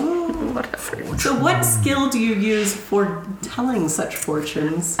fortune. Whatever. So what skill do you use for telling such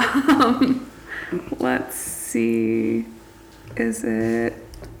fortunes? Let's see. Is it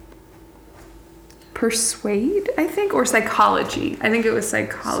persuade, I think, or psychology? I think it was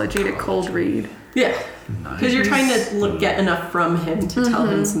psychology to cold read. Yeah. Because you're trying to get enough from him to tell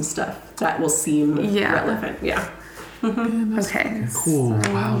him some stuff that will seem relevant. Yeah. Okay. Cool.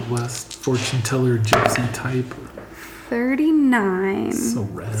 Wild West fortune teller gypsy type. 39. So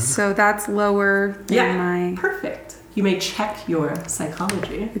red. So that's lower than my... Perfect. You may check your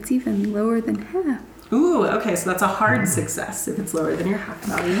psychology. It's even lower than half. Ooh, okay, so that's a hard success if it's lower than your half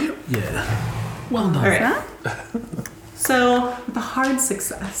value. Yeah. Well done. All right. Huh? So, with a hard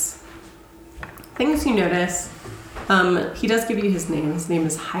success, things you notice, he does give you his name. His name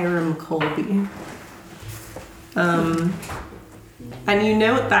is Hiram Colby. And you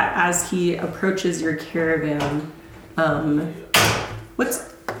note that as he approaches your caravan,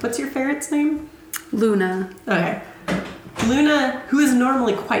 what's your ferret's name? Luna. Okay. Luna, who is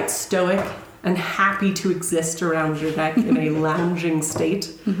normally quite stoic and happy to exist around your neck in a lounging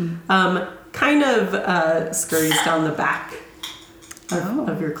state, kind of scurries down the back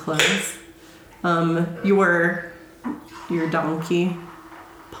of your clothes. Your donkey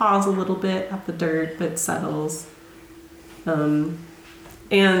paws a little bit at the dirt, but settles. And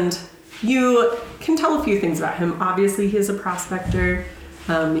you can tell a few things about him. Obviously, he is a prospector.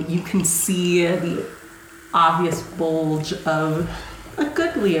 You can see the obvious bulge of a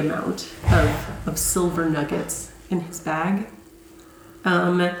goodly amount of silver nuggets in his bag.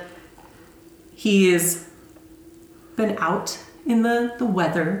 He's been out in the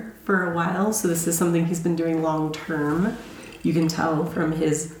weather for a while, so this is something he's been doing long term. You can tell from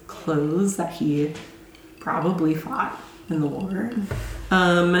his clothes that he probably fought in the war.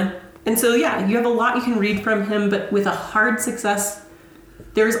 And so, yeah, you have a lot you can read from him, but with a hard success,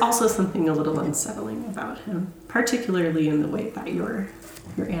 there's also something a little unsettling about him, particularly in the way that your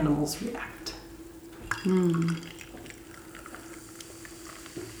animals react.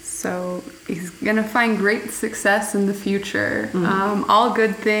 So he's gonna find great success in the future. All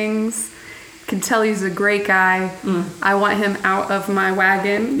good things. Can tell he's a great guy. I want him out of my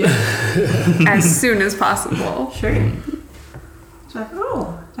wagon as soon as possible. Sure. It's like,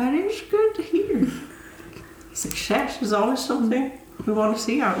 oh, that is good to hear. Success is always something we want to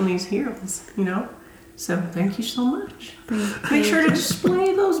see out in these heroes, you know? So thank you so much. Make sure to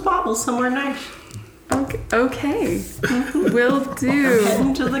display those baubles somewhere nice. Okay. Will do.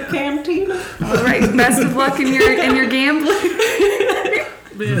 Heading to the cantina. All right. Best of luck in your gambling.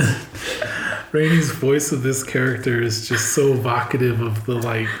 Man, Rainey's voice of this character is just so evocative of the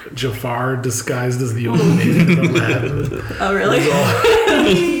like Jafar disguised as the old man in Aladdin. Oh, really?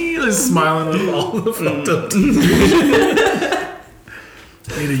 He's smiling with all the fucked up teeth.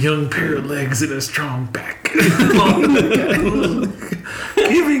 Need a young pair of legs and a strong back.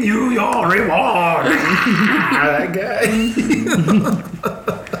 Giving you your reward. That guy.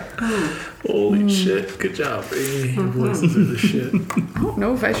 Holy shit. Good job, Rainey. Your voices are the shit. I don't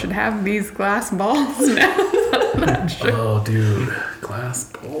know if I should have these glass balls now. I'm not sure. Oh, dude.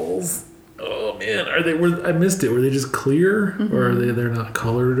 Glass balls. Oh, man. I missed it. Were they just clear? Or are they're not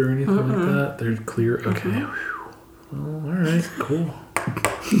colored or anything like that? They're clear? Okay. Whew. Oh, all right. Cool.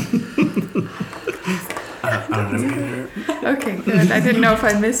 I don't know. Okay, good. I didn't know if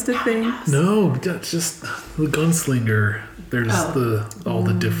I missed a thing. No, that's just the gunslinger. There's all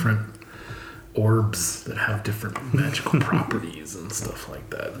the different orbs that have different magical properties and stuff like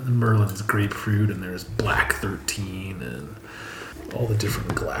that. And Merlin's grapefruit, and there's Black 13, and all the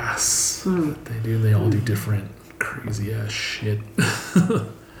different glass that they do. They all do different crazy ass shit.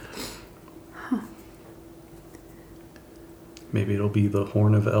 Maybe it'll be the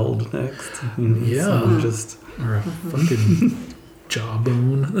Horn of Eld next. Yeah. Someone just Or a fucking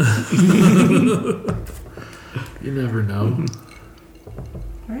jawbone. You never know.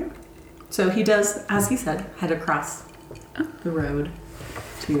 All right. So he does, as he said, head across the road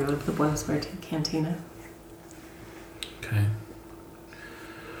to the Buenos Muertos Cantina. Okay.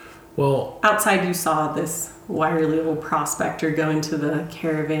 Well, Outside, you saw this wiry old prospector go into the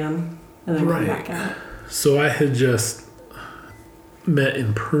caravan and then come back out. So I had just met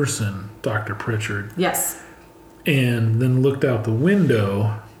in person Dr. Pritchard. Yes. And then looked out the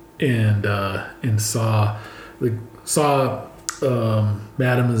window and saw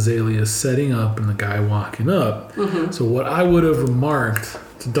Madame Azalea setting up and the guy walking up. So what I would have remarked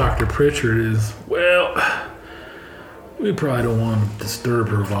to Dr. Pritchard is, well, we probably don't want to disturb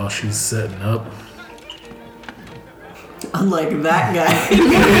her while she's setting up. Unlike that guy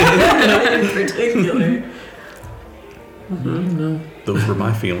in particular. You know, those were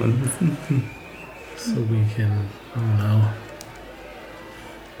my feelings. so we can, I don't know,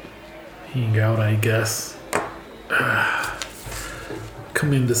 hang out, I guess.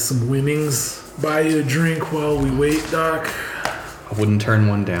 Come into some winnings, buy you a drink while we wait, Doc. I wouldn't turn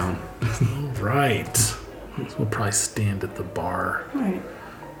one down. All right. So we'll probably stand at the bar Right.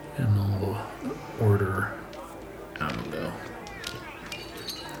 and we'll order, I don't know.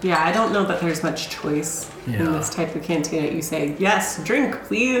 Yeah, I don't know that there's much choice in this type of cantina. You say, yes, drink,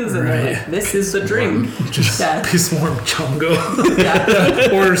 please. And they're like, this is the drink. Just piss warm chungo. Yeah.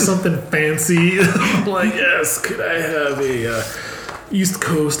 Order something fancy. I'm like, yes, could I have a East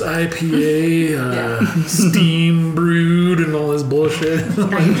Coast IPA, steam brewed and all this bullshit?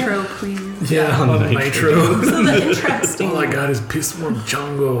 Nitro, please. Yeah, on nitro. So the interesting All I got is piss warm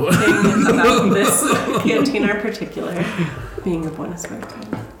chungo. thing about this cantina in particular, being a Buenos Muertos,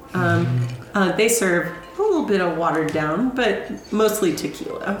 they serve a little bit of watered down, but mostly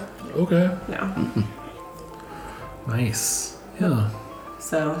tequila. Okay. Yeah. Nice. Yeah.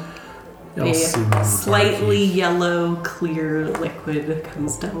 So Y'all a see me with slightly yellow, clear liquid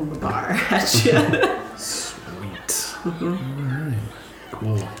comes down the bar at you. Sweet. All right.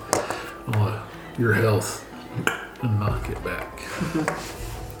 Cool. Well, your health and knock it back.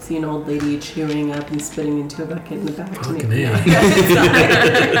 See an old lady chewing up and spitting into a bucket in the back. To make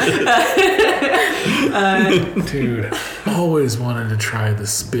Fucking Dude, always wanted to try the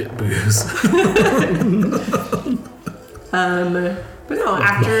spit booze. But no, The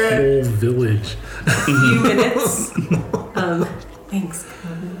after whole village. a few minutes, thanks.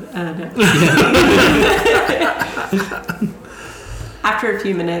 After a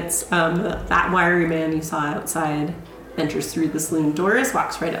few minutes, that wiry man you saw outside enters through the saloon doors,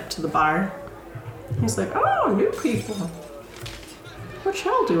 walks right up to the bar. He's like, "Oh, new people. What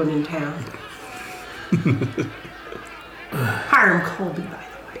y'all doing in town?" Hiram Colby, by the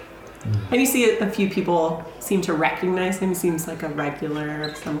way. And you see a few people seem to recognize him. Seems like a regular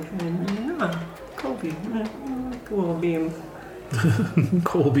of some kind. Oh, Colby. Cool being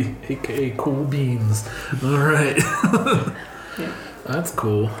Colby, aka Cool Beans. All right. Yeah. That's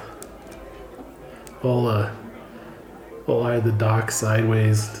cool. I'll eye the doc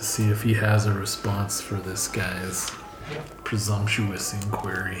sideways to see if he has a response for this guy's presumptuous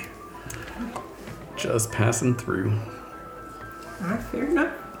inquiry. Just passing through. Alright, fair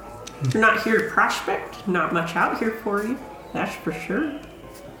enough. You're not here to prospect. Not much out here for you. That's for sure.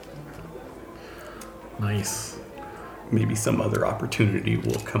 Nice. Maybe some other opportunity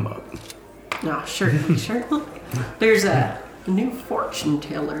will come up. No, certainly, certainly. There's a new fortune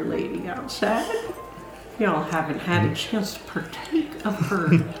teller lady outside. Y'all haven't had a chance to partake of her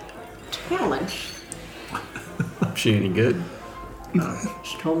talents. She any good?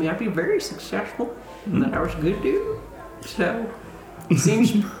 She told me I'd be very successful and that I was a good dude. So,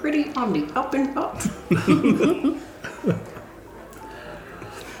 seems pretty on the up and up.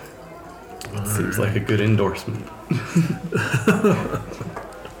 Seems like a good endorsement.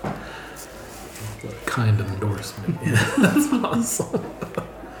 Kind endorsement. Yeah, that's awesome.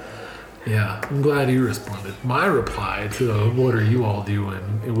 Yeah, I'm glad you responded. My reply to what are you all doing?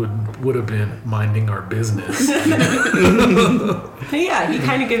 It would have been minding our business. But yeah, he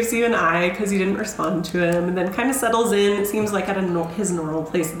kind of gives you an eye because you didn't respond to him, and then kind of settles in. It seems like at his normal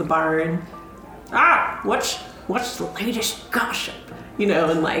place at the bar, and what's the latest gossip? You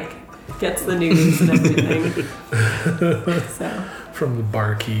know, and like gets the news and everything. So. From the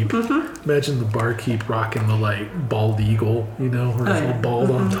barkeep. Imagine the barkeep rocking the like bald eagle, you know, or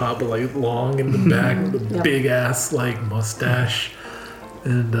bald on top, but like long in the back, with a big ass like mustache,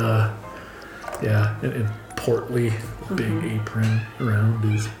 and and portly, big apron around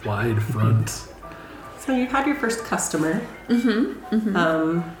his wide front. So you had your first customer. You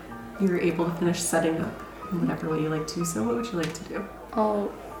were able to finish setting up in whatever way you like to. So what would you like to do?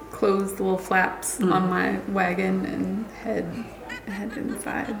 I'll close the little flaps on my wagon and head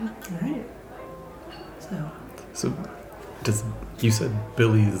inside. All right. So, you said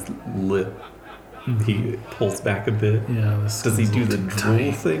Billy's lip? He pulls back a bit. Yeah. Does he do the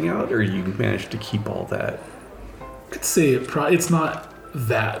drool thing out, or you manage to keep all that? I could say it's not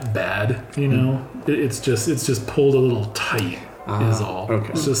that bad, you know. It's just pulled a little tight, is all.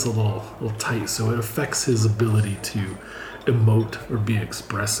 Okay. It's just a little tight, so it affects his ability to emote or be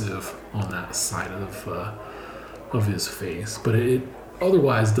expressive on that side of his face, but it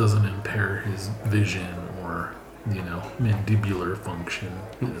otherwise doesn't impair his vision or, you know, mandibular function,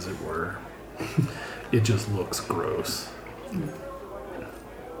 as it were. It just looks gross.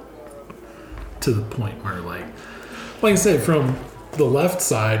 To the point where, like I said, from the left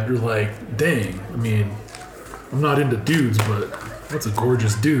side, you're like, dang, I mean, I'm not into dudes, but that's a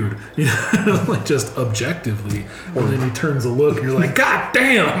gorgeous dude. You know, like just objectively. And then he turns a look and you're like, God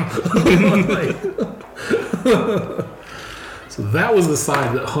damn! So that was the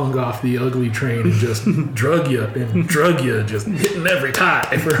side that hung off the ugly train and just drug you, just hitting every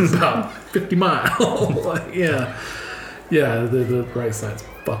tie for about 50 miles. Like, yeah, the right side's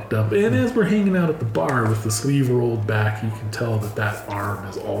fucked up. And as we're hanging out at the bar with the sleeve rolled back, you can tell that arm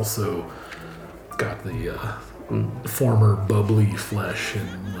has also got the former bubbly flesh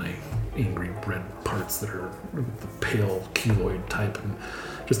and like angry red parts that are the pale keloid type and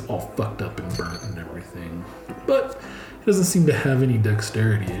just all fucked up and burnt and everything. But he doesn't seem to have any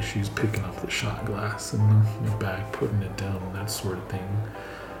dexterity issues picking up the shot glass in the bag, putting it down, and that sort of thing.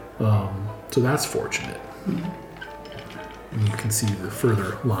 So that's fortunate. And you can see the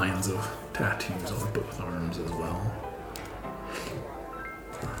further lines of tattoos on both arms as well.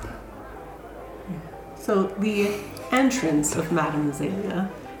 So the entrance of Madame Azalea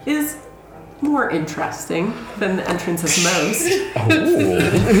is more interesting than the entrance of most.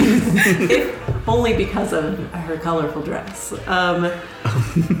 If only because of her colorful dress. But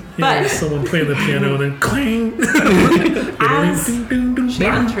someone playing the piano and then clang. as she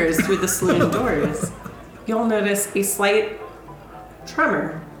enters through the saloon doors, you'll notice a slight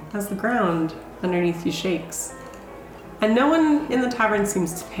tremor as the ground underneath you shakes. And no one in the tavern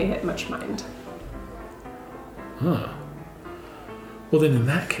seems to pay it much mind. Huh. Well, then in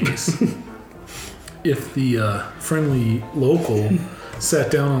that case, if the friendly local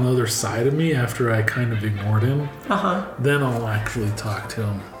sat down on the other side of me after I kind of ignored him, then I'll actually talk to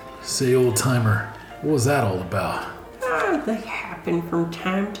him. Say, old timer, what was that all about? They happen from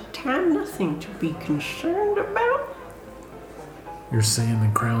time to time. Nothing to be concerned about. You're saying the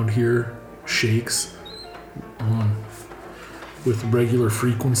ground here shakes with regular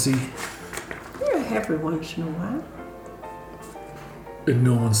frequency? Yeah, every once in a while. And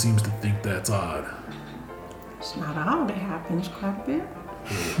no one seems to think that's odd. It's not odd. It happens quite a bit.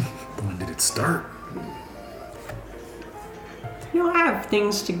 When did it start? I have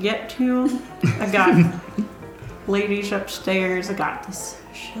things to get to. I got ladies upstairs. I got this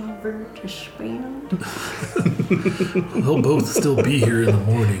silver to spend. They'll both still be here in the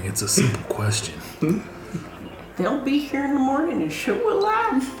morning. It's a simple question. They'll be here in the morning and so will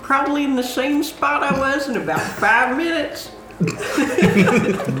I. Probably in the same spot I was in about 5 minutes.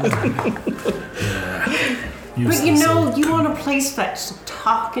 But you know, you want a place that's a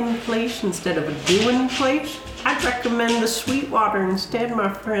talking place instead of a doing place? I'd recommend the Sweetwater instead,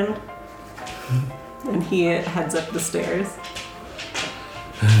 my friend. And he heads up the stairs.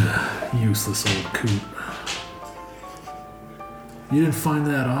 Useless old coot. You didn't find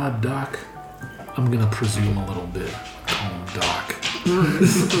that odd, Doc? I'm gonna presume a little bit. Call him Doc.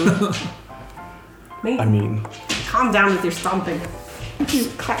 I mean, Calm down with your stomping.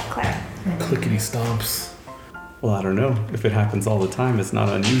 Clap, clap. Clickety stomps. well, I don't know. If it happens all the time, it's not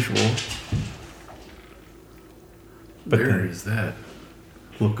unusual. But Where then is that?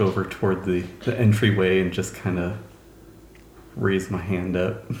 look over toward the entryway and just kind of raise my hand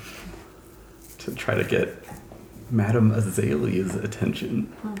up to try to get Madame Azalea's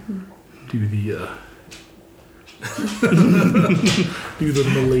attention. Do the do the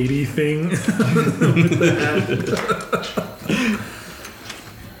milady thing.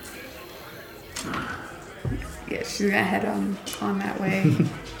 Yeah, she's gonna head on that way.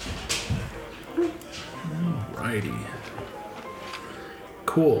 Alrighty.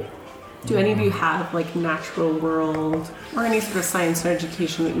 Cool. Do any of you have like natural world or any sort of science or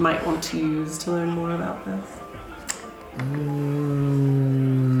education that you might want to use to learn more about this?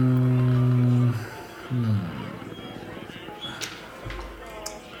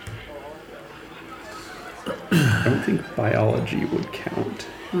 I don't think biology would count.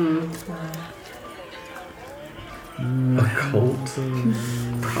 Occult?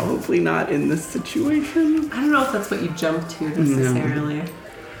 Probably not in this situation. I don't know if that's what you jump to necessarily. I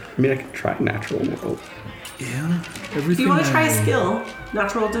mean, I could try natural world. Yeah. If you want to try a skill,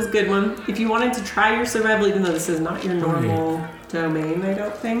 natural world is a good one. If you wanted to try your survival, even though this is not your normal domain, I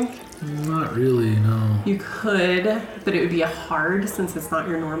don't think. Not really, no. You could, but it would be a hard since it's not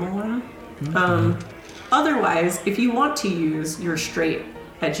your normal one. Otherwise, if you want to use your straight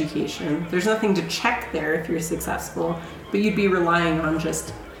education, there's nothing to check there if you're successful, but you'd be relying on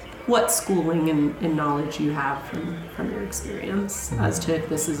just what schooling and knowledge you have from your experience as to if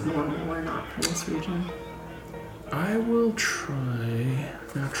this is normal or not for this region. I will try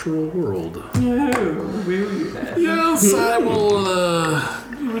natural world. No, will you then? Yes, I will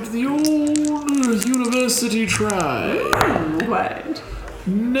give it the old university try. What?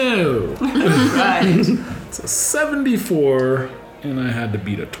 No. Right. It's a 74, and I had to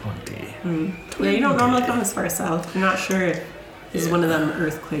beat a 20. Yeah, you don't normally come this far south. You're not sure if this is one of them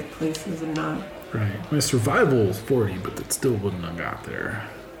earthquake places or not. Right. My survival is 40, but that still wouldn't have got there.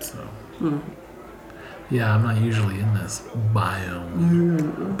 So. Yeah, I'm not usually in this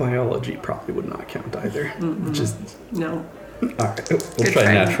biome. Biology probably would not count either. Just No. alright. We'll Good try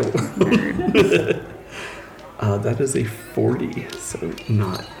try. natural. That is a 40, so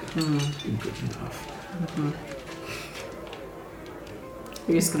not good enough.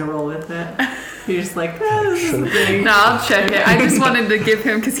 You're just gonna roll with it. You're just like, this is a thing. No, I'll check it. I just wanted to give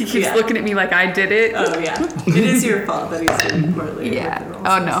him because he keeps Yeah. looking at me like I did it. Oh yeah, it is your fault that he's doing poorly. Yeah. with the rolls.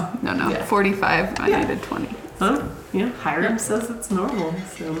 Oh no. Yeah. 45. I Yeah. needed 20. Huh? Yeah. Hiram says it's normal,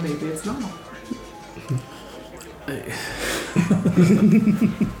 so maybe it's normal.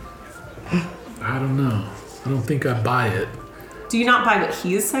 I don't know. I don't think I buy it. Do you not buy what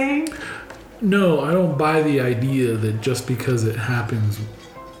he is saying? No, I don't buy the idea that just because it happens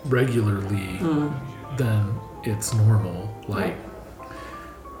regularly, then it's normal. Like,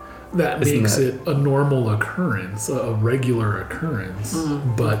 that Isn't makes that- it a normal occurrence, a regular occurrence,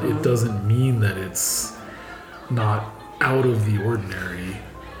 but it doesn't mean that it's not out of the ordinary.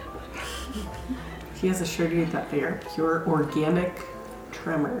 He has assured you that they are pure organic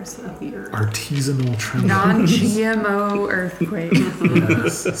tremors of the earth. Artisanal tremor. Non-GMO earthquake.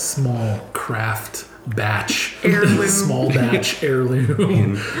 Yes, small craft batch, Heirloom. small batch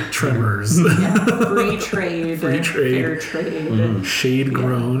heirloom tremors, Yeah. Free trade. Free trade. Fair trade. shade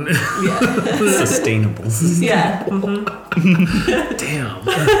grown. Yeah. Sustainable. Yeah. Damn,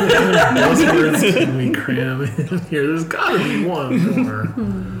 buzzwords can we cram in here? There's got to be one more.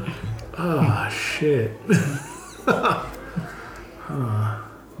 Oh shit.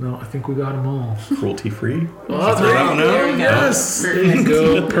 No, I think we got them all. Cruelty free. Oh, Throw that one out? There we go. yes, there you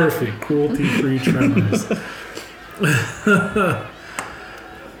go. Perfect. Cruelty-free tremors.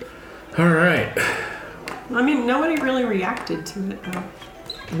 All right. I mean, nobody really reacted to it though.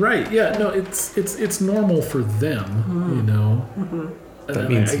 Right. Yeah. No. It's normal for them. You know. That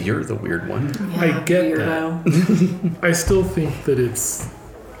means you're the weird one. I get weirdo. that. I still think that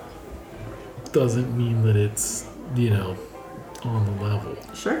doesn't mean that it's on the level.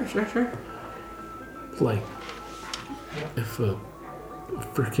 Sure. Like if a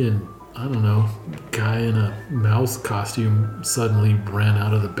freaking I don't know guy in a mouse costume suddenly ran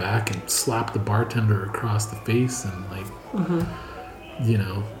out of the back and slapped the bartender across the face and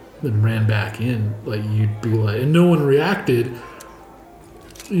then ran back in, like you'd be like, and no one reacted.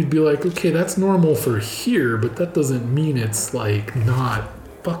 You'd be like, okay, that's normal for here, but that doesn't mean it's like not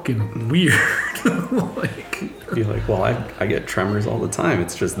fucking weird. Like, Be like, well, I get tremors all the time.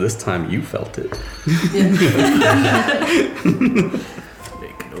 It's just this time you felt it.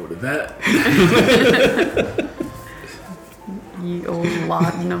 make note of that. Ye old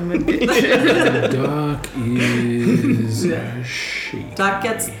laudanum addiction. Doc is shaky. Doc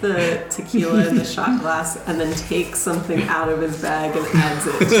gets the tequila in the shot glass and then takes something out of his bag and adds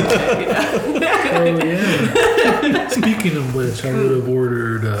it to it. Oh yeah. Speaking of which, I would have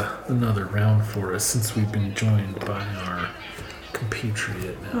ordered another round for us since we've been joined by our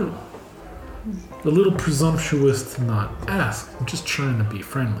compatriot now. A little presumptuous to not ask. I'm just trying to be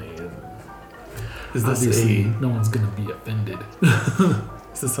friendly. Is this Obviously, no one's gonna be offended.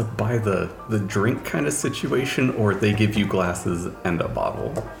 Is this a by the drink kind of situation, or they give you glasses and a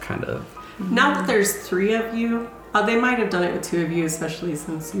bottle kind of? Now that there's 3 of you, they might have done it with 2 of you, especially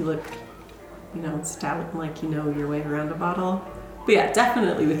since you look, stout and like you know your way around a bottle. But yeah,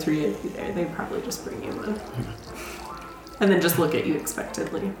 definitely with 3 of you there, they'd probably just bring you one. And then just look at you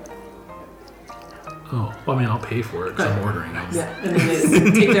expectantly. Oh, well, I mean, I'll pay for it because I'm ordering them. Yeah, and then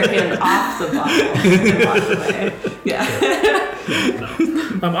they take their hand off the bottle and walk away. Yeah.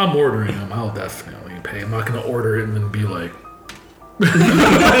 No, I'm ordering them. I'll definitely pay. I'm not going to order it and then be like,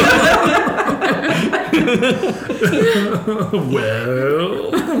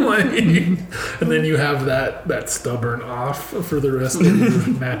 well, like, and then you have that stubborn off for the rest of your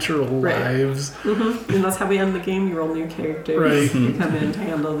natural lives. And that's how we end the game. You roll new characters. Right. You come in to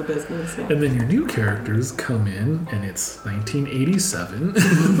handle the business. Yeah. And then your new characters come in, and it's 1987.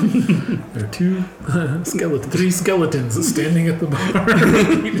 There are 3 skeletons standing at the bar.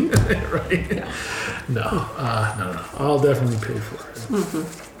 Right? Yeah. No. I'll definitely pay for it.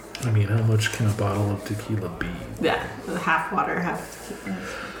 I mean, how much can a bottle of tequila be? Yeah, half water, half tequila.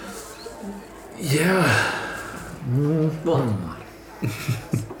 Yeah. Well,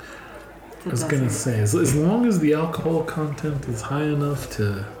 I was gonna say, as long as the alcohol content is high enough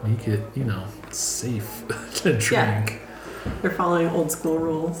to make it, safe to drink. they're following old school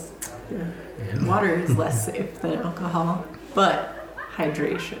rules. Yeah. Water is less safe than alcohol, but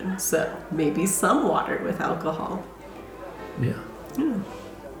hydration. So maybe some water with alcohol. Yeah.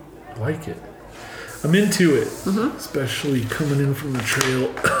 I like it. I'm into it, especially coming in from the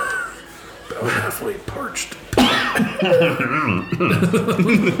trail. About halfway parched.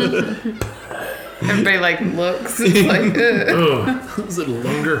 Everybody looks. It's like, Oh, is it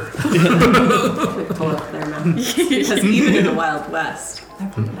longer? They pull up their masks. Because even in the Wild West,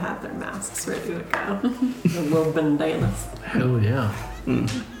 everyone have their masks ready to go. The little bandanas. Hell yeah.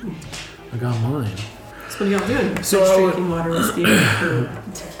 I got mine. So what are y'all doing? So Besides I would- drinking water whiskey or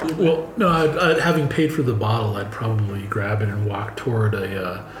tequila? Well, no, I'd having paid for the bottle, I'd probably grab it and walk toward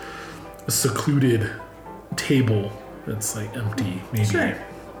a secluded table that's like empty, maybe. Sure.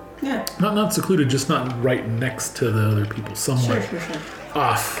 Yeah. Not secluded, just not right next to the other people, somewhat Sure.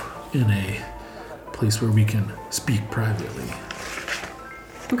 off in a place where we can speak privately.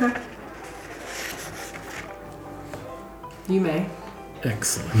 Okay. You may.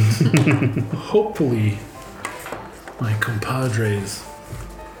 Excellent. Hopefully, my compadres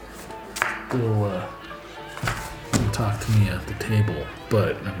will talk to me at the table.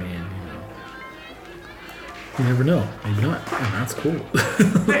 But, I mean, you never know. Maybe not. And that's cool.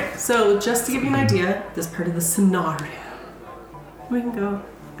 Right. So just to give you an idea, this part of the scenario, we can go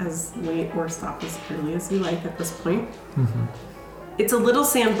as late or stop as early as you like at this point. It's a little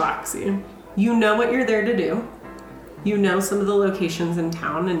sandboxy. You know what you're there to do. You know some of the locations in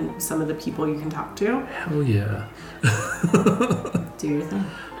town and some of the people you can talk to. Hell yeah. Do your thing.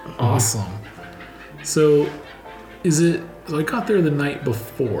 Awesome. So, so I got there the night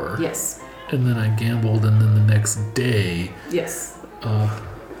before. Yes. And then I gambled, and then the next day, Yes.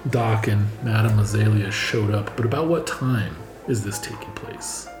 Doc and Madame Azalea showed up. But about what time is this taking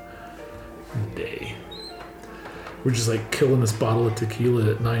place? Day. We're just killing this bottle of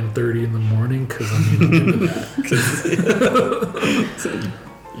tequila at 9:30 in the morning because I'm into that.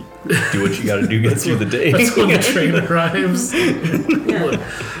 Do what you got to do, get through the day. That's when the train arrives. Look,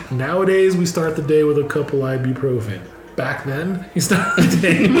 nowadays, we start the day with a couple ibuprofen. Back then, you start the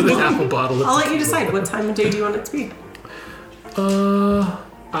day with a half a bottle of I'll let you tequila. decide what time of day do you want it to be.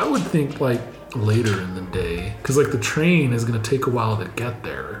 I would think like later in the day, because like the train is going to take a while to get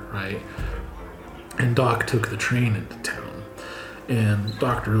there, right? And Doc took the train into town. And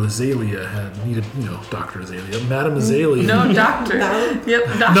Dr. Azalea had needed, Dr. Azalea, Madame Azalea. No, doctor. No. Yep,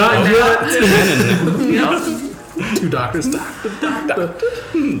 doctor. Not yet. Yep. Two doctors. Doctor.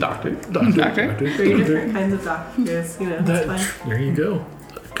 Doctor. Three different kinds of doctors, that's fine. There you go.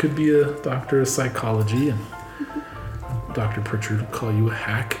 Could be a doctor of psychology, and Dr. Pritchard will call you a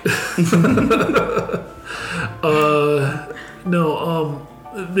hack.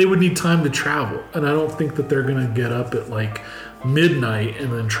 They would need time to travel, and I don't think that they're gonna get up at like midnight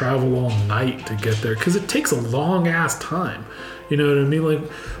and then travel all night to get there, because it takes a long ass time. You know what I mean? Like,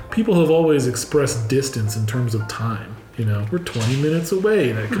 people have always expressed distance in terms of time. We're 20 minutes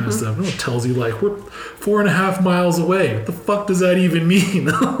away, that kind of stuff. No one tells you like we're 4.5 miles away. What the fuck does that even mean?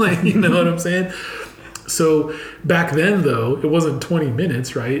 Like, you know what I'm saying? So back then, though, it wasn't 20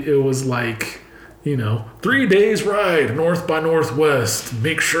 minutes, right? It was like, 3 days ride north by northwest.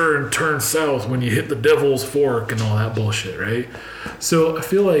 Make sure and turn south when you hit the Devil's Fork and all that bullshit, right? So I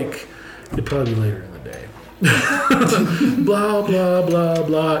feel like it'd probably be later in the day. Blah, blah, blah,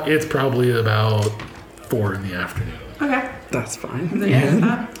 blah. It's probably about 4 in the afternoon. Okay. That's fine.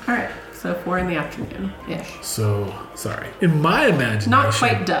 All right. So 4 in the afternoon-ish. So, sorry. In my imagination, Not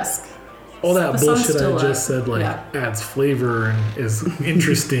quite dusk. all that The sun's bullshit I still just up. said adds flavor and is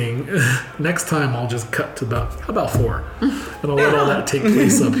interesting. Next time I'll just cut to about 4, and I'll let all that take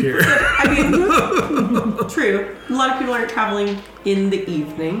place up here. I mean, true. A lot of people aren't traveling in the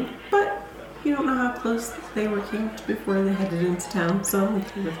evening, but you don't know how close they were camped before they headed into town, so I'm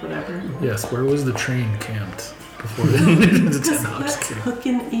okay with whatever. Yes, where was the train camped before they went into Just town? I'm just that's kidding.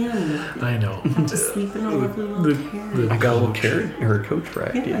 hooking in. I know. Just sleeping all over the little carriage. I got a little carrot or a coach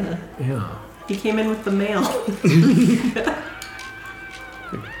ride. Yeah. Yeah. He came in with the mail.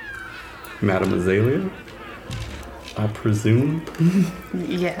 Madame Azalea, I presume.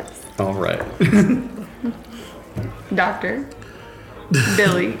 Yes. All right. Doctor.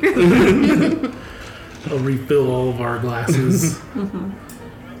 Billy. I'll refill all of our glasses.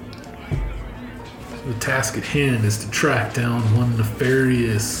 The task at hand is to track down one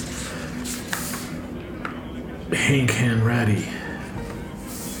nefarious Hank Hanratty.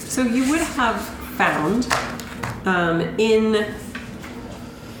 So you would have found in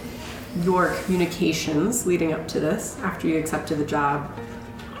your communications leading up to this, after you accepted the job,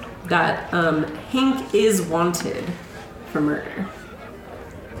 that Hank is wanted for murder.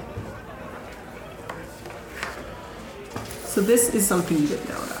 So this is something you would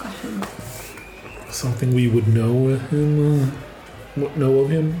know about him. Something we would know of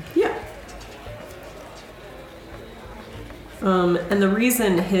him. Yeah. And the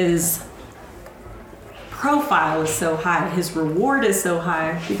reason his profile is so high, his reward is so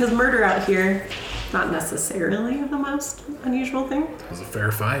high, because murder out here, not necessarily the most unusual thing. It was a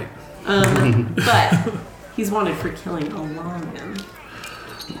fair fight. But he's wanted for killing a lawman.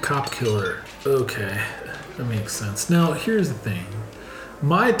 Cop killer. Okay, that makes sense. Now, here's the thing.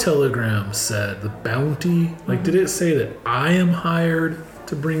 My telegram said the bounty, did it say that I am hired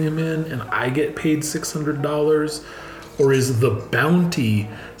to bring him in and I get paid $600? Or is the bounty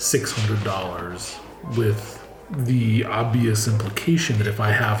 $600 with the obvious implication that if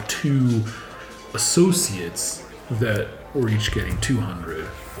I have 2 associates that we're each getting $200?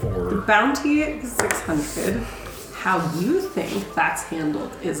 The Or bounty is $600. How you think that's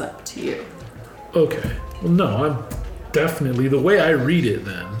handled is up to you. okay, well, no, I'm definitely the way I read it.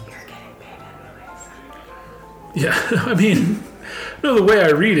 Then You're getting paid anyways. yeah, I mean, no, the way I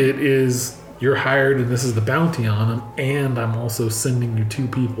read it is you're hired and this is the bounty on him, and I'm also sending you 2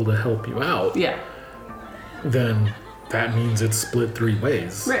 people to help you out. Yeah. Then that means it's split 3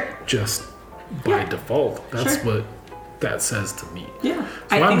 ways. Right. Just by Yeah. default. That's Sure. what that says to me. Yeah. So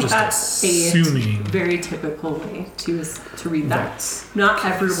I I'm think just that's assuming a very typical way to read that. that's Not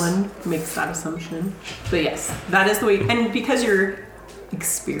everyone makes that assumption. But yes, that is the way. And because you're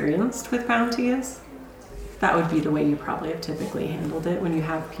experienced with bounties, that would be the way you probably have typically handled it when you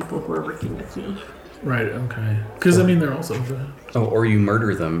have people who are working with you. right. Okay. Because I mean, they're also Oh, or you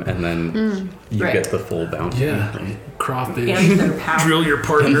murder them and then you Right. get the full bounty. yeah, Right? crawfish. And their power. Drill your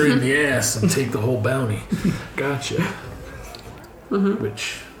partner in the ass and take the whole bounty. Gotcha.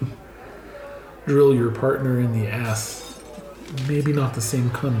 Which drill your partner in the ass, maybe not the same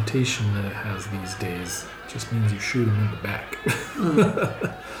connotation that it has these days. Just means you shoot him in the back.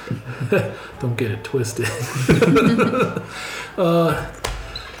 Don't get it twisted.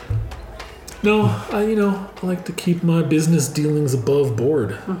 No, I like to keep my business dealings above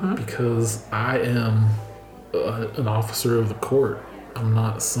board because I am an officer of the court. I'm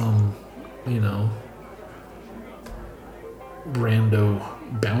not some, rando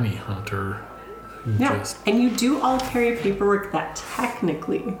bounty hunter who just... And you do all carry paperwork that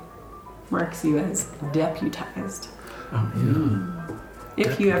technically marks you as deputized. Oh, yeah.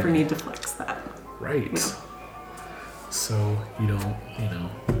 If you ever need to flex that. Right. Yeah. So you don't,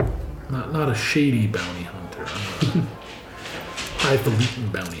 not a shady bounty hunter. I'm a highfalutin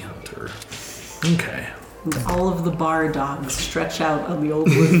bounty hunter. Okay. And all of the bar dogs stretch out on the old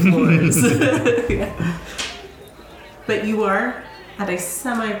wood floors. Yeah. But you are at a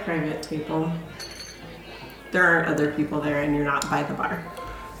semi-private table. There aren't other people there, and you're not by the bar.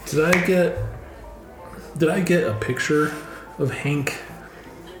 Did I get a picture of Hank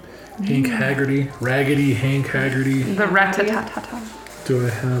Haggerty? Raggedy Hank Haggerty? The rat-a-tat-tat-tat. Do I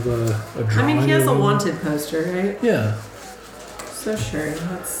have a drawing? I mean, he has of a him? wanted poster, right? Yeah. So sure,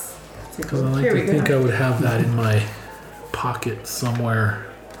 let's take a Because I look. like Here to we think go. I would have that in my pocket somewhere.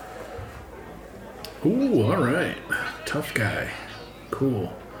 Ooh, all right. Tough guy.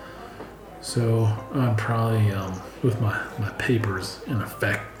 Cool. So I'm probably, with my papers and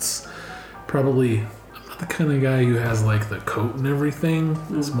effects, probably, I'm not the kind of guy who has like the coat and everything.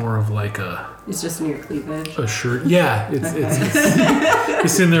 It's more of like It's just in your cleavage. a shirt. Yeah,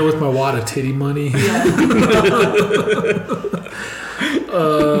 it's in there with my wad of titty money. Yeah.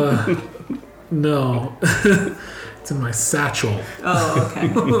 No. It's in my satchel. Oh,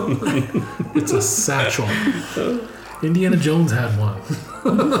 okay. It's a satchel. Indiana Jones had one.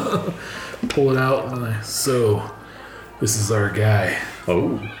 Pull it out and so this is our guy.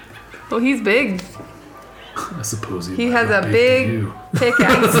 Oh. Well, he's big. I suppose He might has look a to big you.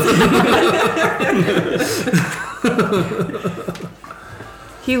 pickaxe.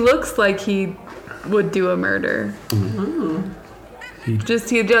 He looks like he would do a murder. He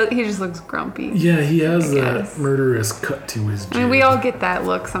just looks grumpy. Yeah, he has I that guess. murderous cut to his I mean, we jib. all get that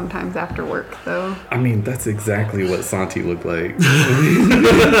look sometimes after work, though. I mean, that's exactly what Santi looked like. The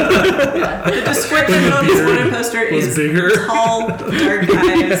description on this beard wanted poster was is bigger. tall, dark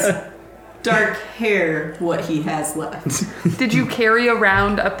eyes, dark hair, what he has left. Did you carry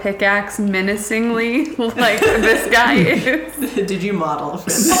around a pickaxe menacingly like this guy is? Did you model for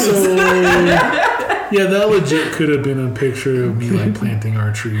this? So, yeah, that legit could have been a picture of me like planting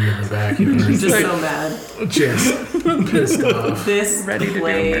our tree in the backyard. Just so mad. Just pissed off. This Ready to do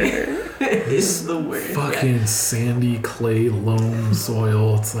clay murder. is the word. Fucking sandy clay loam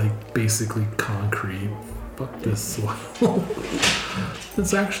soil. It's like basically concrete. Fuck this soil.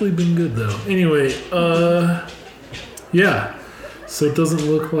 It's actually been good though. Anyway, yeah. So it doesn't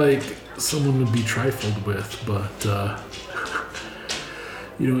look like someone would be trifled with, but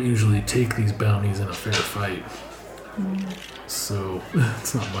you don't usually take these bounties in a fair fight. So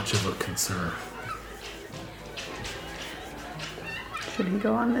it's not much of a concern. Should he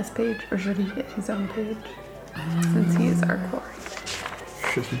go on this page or should he get his own page? Since he is our quarry.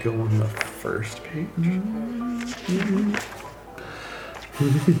 Should he go on the first page?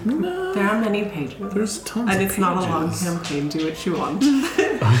 There are many pages. There's tons And of it's not a long pages. campaign. Do what you want.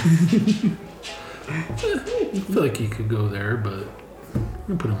 I feel like he could go there, but you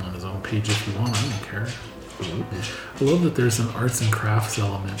can put him on his own page if you want. I don't care. I love that there's an arts and crafts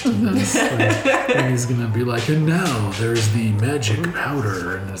element to this. And he's gonna be like, and now there's the magic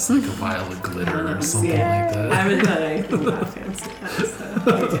powder, and it's like a vial of glitter or something like I that. haven't done anything that fancy yet,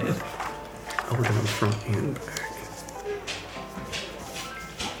 so I did. I'll work on front and back.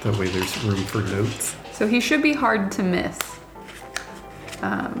 That way there's room for notes. So he should be hard to miss.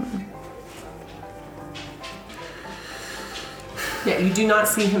 Yeah, you do not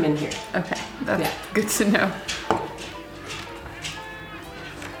see him in here. Okay, that's Yeah. good to know.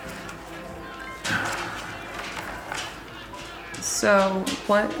 So,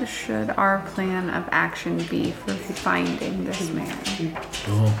 what should our plan of action be for finding this man?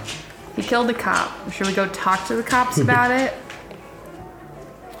 Well, He killed a cop. Should we go talk to the cops about it?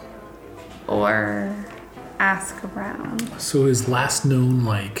 Or ask around? so his last known,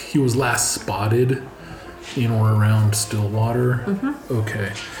 like, he was last spotted in or around Stillwater.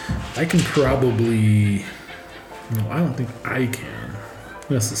 Okay. I can probably. No, I don't think I can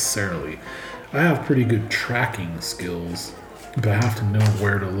necessarily. I have pretty good tracking skills, but I have to know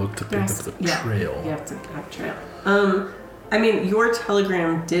where to look to pick up the trail. You have to have trail. I mean, your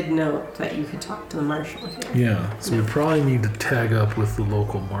telegram did note that you could talk to the marshal here. Yeah, so we probably need to tag up with the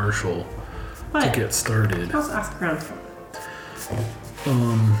local marshal But get started. let's ask around.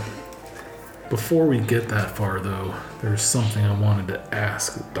 Before we get that far, though, there's something I wanted to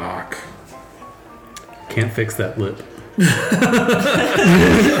ask Doc. Can't fix that lip.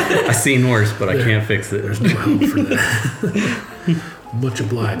 I've seen worse, but I can't fix it. There's no help for that. Much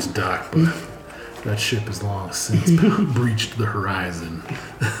obliged, Doc, but that ship has long since breached the horizon.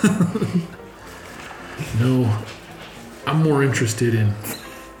 No, I'm more interested in...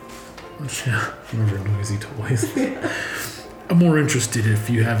 Those are noisy toys. I'm more interested if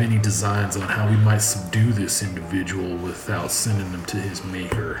you have any designs on how we might subdue this individual without sending him to his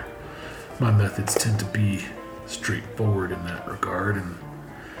maker. My methods tend to be straightforward in that regard, and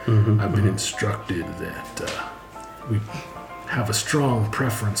I've been instructed that we have a strong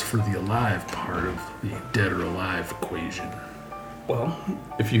preference for the alive part of the dead or alive equation. Well,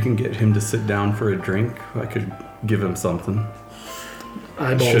 if you can get him to sit down for a drink, I could give him something.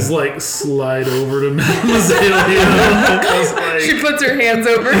 Eyeballs slide over to Azalea. She puts her hands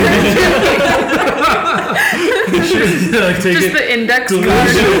over her. Just the index card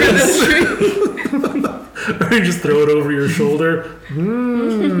over the street. Or you just throw it over your shoulder.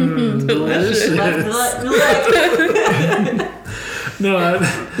 Delicious. No,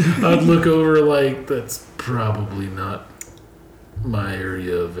 I'd look over like that's probably not my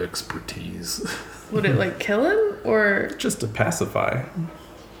area of expertise. Would it kill him or Just to pacify.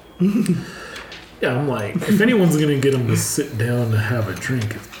 Yeah, I'm like, if anyone's gonna get him to sit down to have a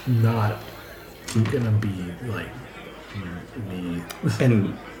drink, it's not gonna be like me.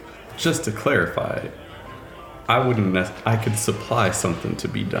 And just to clarify, I could supply something to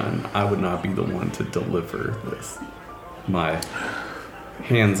be done. I would not be the one to deliver this. My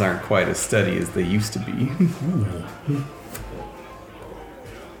hands aren't quite as steady as they used to be.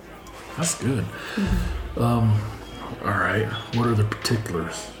 That's good. All right. What are the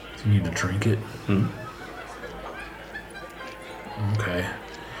particulars? Do you need to drink it? Okay.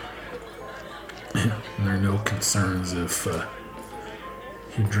 And there are no concerns if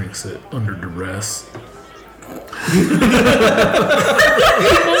he drinks it under duress.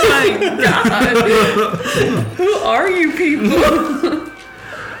 Oh my god. Who are you people?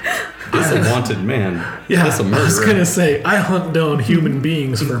 This a wanted man. Yeah, This a I was murderer. gonna say, I hunt down human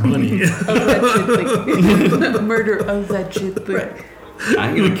beings for money. Murder allegedly. I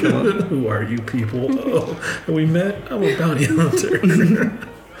ain't gonna kill him. Who are you people? Oh, have we met? I'm a bounty hunter.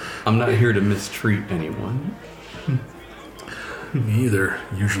 I'm not here to mistreat anyone. Me either.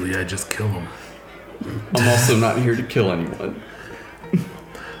 Usually I just kill them. I'm also not here to kill anyone.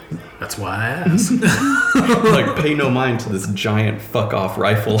 That's why I ask. Pay no mind to this giant fuck-off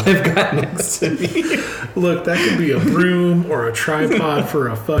rifle I've got next to me. Look, that could be a broom or a tripod for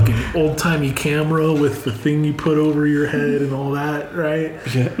a fucking old-timey camera with the thing you put over your head and all that, right?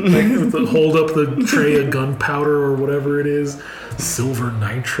 Yeah. Hold up the tray of gunpowder or whatever it is. Silver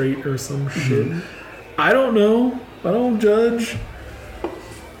nitrate or some shit. I don't know. I don't judge.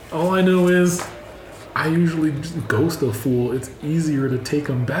 All I know is I usually just ghost a fool. It's easier to take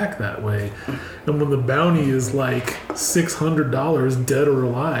them back that way. And when the bounty is like $600 dead or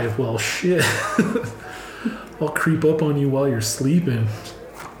alive, well, shit. I'll creep up on you while you're sleeping.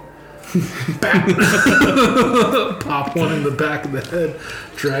 Bam! Pop one in the back of the head.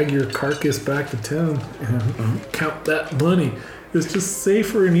 Drag your carcass back to town and count that money. It's just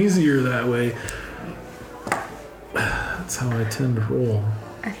safer and easier that way. That's how I tend to roll.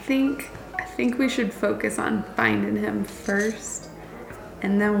 I think we should focus on finding him first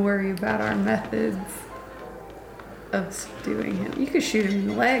and then worry about our methods of subduing him. You could shoot him in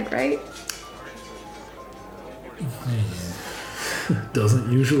the leg, right?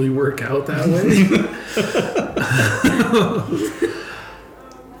 Doesn't usually work out that way.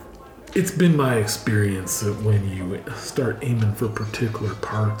 It's been my experience that when you start aiming for particular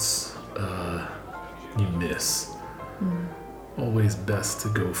parts, you miss. Always best to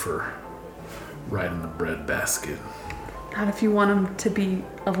go for right in the bread basket. Not if you want him to be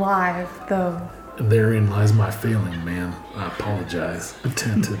alive, though. And therein lies my failing, man. I apologize. I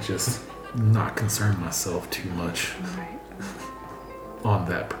tend to just not concern myself too much Right. on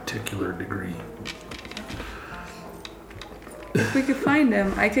that particular degree. If we could find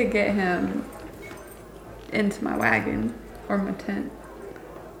him, I could get him into my wagon or my tent.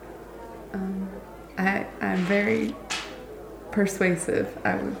 I'm very persuasive,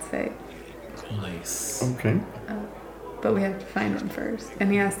 I would say. Nice. Okay. But we have to find him first.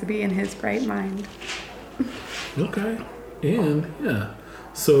 And he has to be in his right mind. Okay. And, yeah.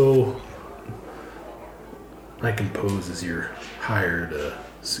 So, I can pose as your hired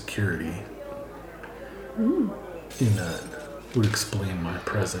security in that would explain my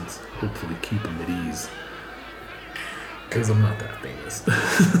presence, hopefully keep him at ease. Because I'm not that famous.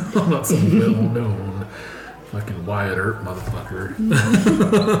 I'm not some well-known fucking Wyatt Earp motherfucker.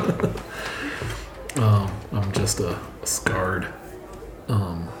 I'm just a scarred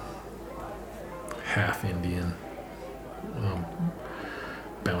half Indian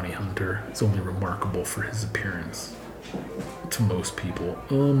bounty hunter. It's only remarkable for his appearance to most people.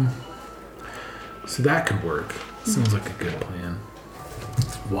 So that could work. Seems like a good plan.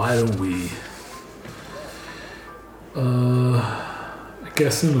 Why don't we I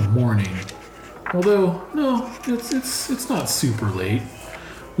guess in the morning. Although no, it's not super late.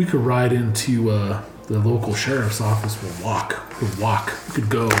 We could ride into the local sheriff's office. We'll walk. We could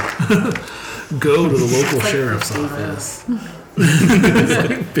go go to the local sheriff's office. It's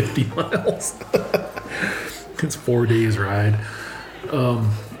like 50 miles. It's 4 days ride.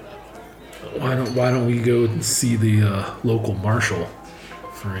 Why don't we go and see the local marshal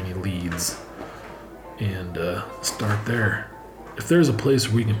for any leads and start there. If there's a place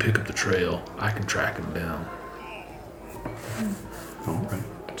where we can pick up the trail, I can track him down. All right.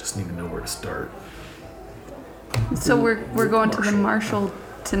 I just need to know where to start. So we're going to the marshal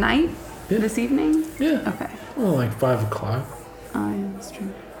tonight? Yeah. This evening? Yeah. Okay. Well, like 5 o'clock. Oh, yeah, that's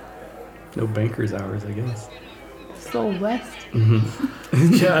true. No banker's hours, I guess. So west.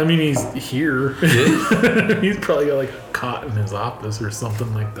 Yeah, I mean, he's here. He's probably got like a cot in his office or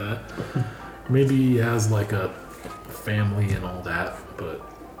something like that. Maybe he has like a family and all that, but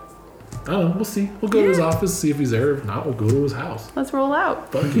I don't know. We'll see. We'll go to his office, see if he's there. If not, we'll go to his house. Let's roll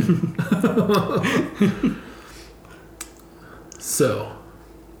out. Fuck it. So,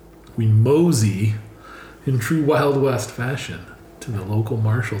 we mosey in true Wild West fashion to the local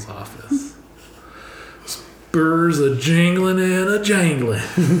marshal's office. Spurs a jingling and a jangling.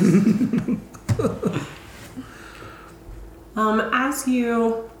 As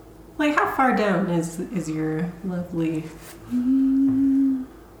you, like, how far down is your lovely?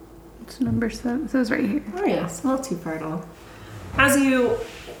 It's number 7. So it's right here. Oh yes, not too far at all. As you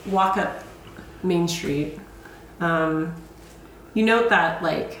walk up Main Street, you note that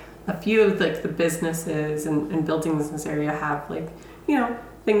like a few of like the businesses and buildings in this area have like, you know,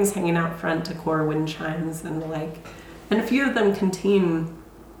 things hanging out front, decor, wind chimes and the like, and a few of them contain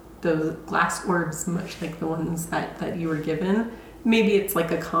those glass orbs, much like the ones that you were given. Maybe it's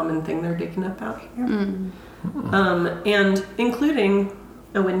like a common thing they're digging up out here. And including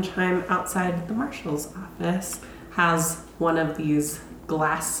a wind chime outside the marshal's office has one of these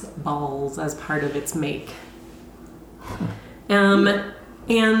glass balls as part of its make. And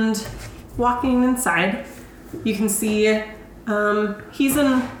walking inside, you can see he's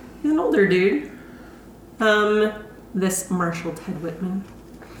an older dude. This Marshal Ted Whitman.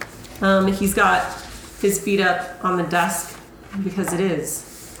 He's got his feet up on the desk because it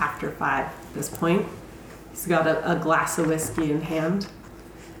is after 5 at this point. He's got a glass of whiskey in hand.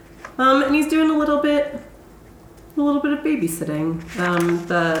 And he's doing a little bit of babysitting.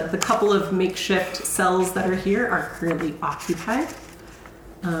 The couple of makeshift cells that are here are currently occupied.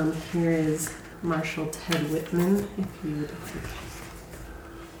 Here is Marshal Ted Whitman, if you would like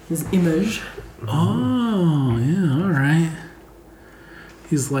his image. Oh, yeah, all right.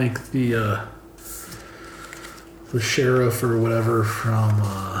 He's like the sheriff or whatever from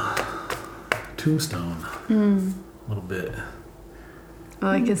Tombstone. A little bit. I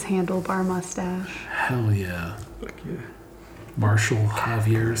like his handlebar mustache. Hell yeah. Fuck yeah. Marshal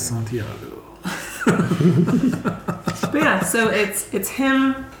Javier Santiago. But yeah, so it's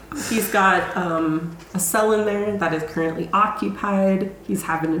him. He's got a cell in there that is currently occupied. He's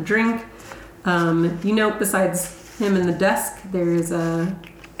having a drink. You know, besides him and the desk, there's a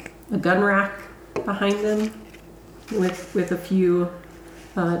gun rack behind him with a few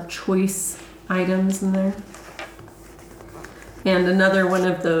choice items in there. And another one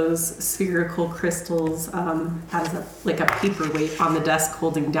of those spherical crystals has a paperweight on the desk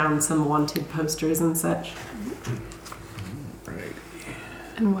holding down some wanted posters and such. Right.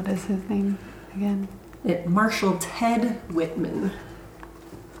 And what is his name again? Marshal Ted Whitman.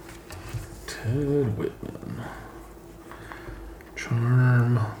 Ted Whitman.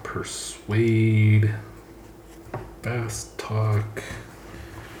 Charm, persuade, fast talk.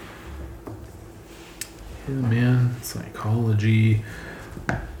 Yeah, man, psychology.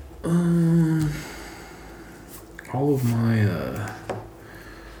 All of my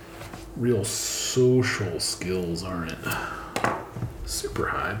real social skills aren't super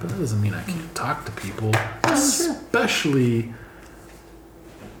high, but that doesn't mean I can't talk to people, especially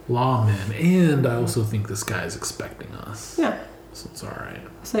lawmen. And I also think this guy's expecting us, Yeah. so it's all right.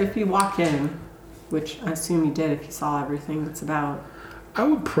 So if you walk in, which I assume you did if you saw everything it's about. I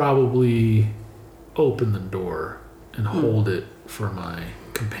would probably open the door and hold it for my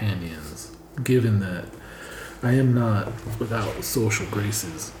companions, given that I am not without social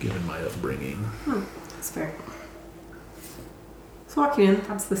graces, given my upbringing. That's fair. So walking in,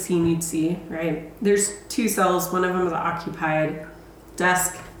 that's the scene you'd see, right? There's 2 cells. One of them is occupied.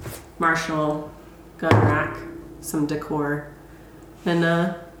 Desk, Marshall, gun rack, some decor.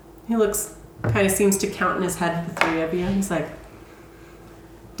 And he kind of seems to count in his head the 3 of you. He's like,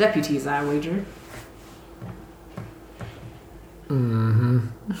 deputies, I wager. Mm-hmm.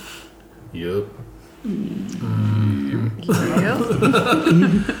 Yup.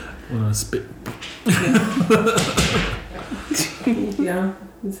 When I spit. Yeah,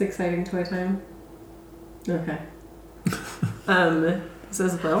 it's exciting toy time. Okay. He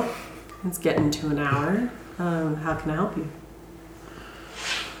says, well, it's getting to an hour. How can I help you?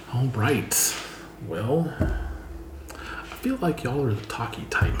 All right. Well, I feel like y'all are the talkie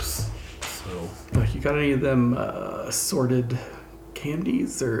types. So, Like, you got any of them assorted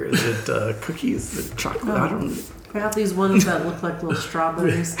candies, or is it cookies, the chocolate? I don't. I have these ones that look like little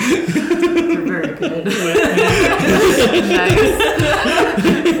strawberries. They're very good. Nice.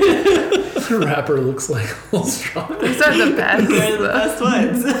 the wrapper looks like a little strawberry. These are the best. They're the best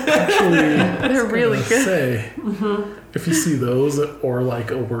ones. Actually, They're really good. say, if you see those or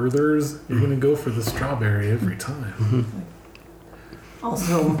like a Werther's, you're gonna go for the strawberry every time.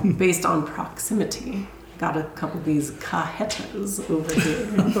 Also, based on proximity, got a couple of these cajetas over here.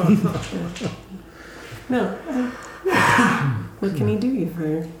 No. What can he do you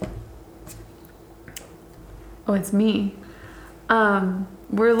for? Oh, it's me.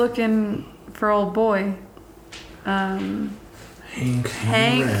 We're looking for old boy. Hank Hank.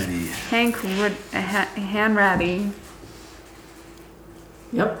 Hanratty. Hanratty.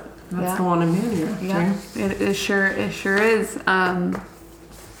 Yep, that's Yeah. the one I'm in here. Yeah, it sure is.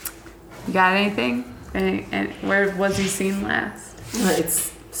 You got anything? And where was he seen last?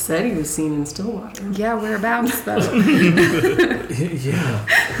 It's said he was seen in Stillwater. Yeah, whereabouts though? Yeah.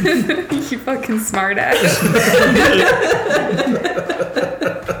 You fucking smart ass.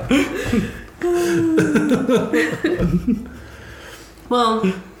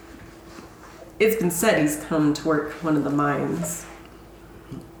 Well, it's been said he's come to work one of the mines.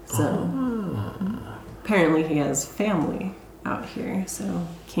 So apparently he has family out here, so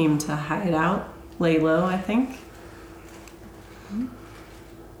came to hide out, lay low, I think.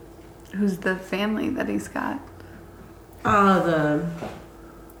 Who's the family that he's got? The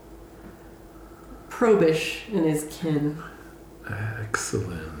Probish and his kin.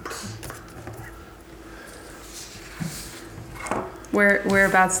 Excellent.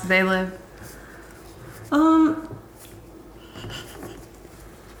 Whereabouts do they live?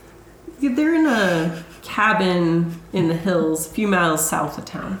 They're in a cabin in the hills, a few miles south of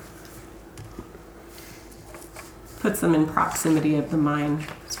town. Puts them in proximity of the mine.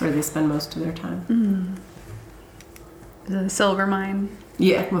 It's where they spend most of their time. The silver mine.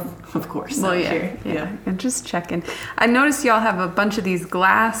 Yeah, of course. Well, out yeah, here. yeah. And just checking. I noticed y'all have a bunch of these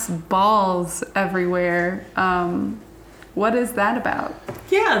glass balls everywhere. What is that about?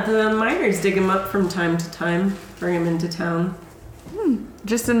 Yeah, the miners dig them up from time to time, bring them into town.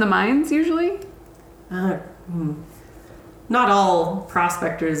 Just in the mines usually? Not all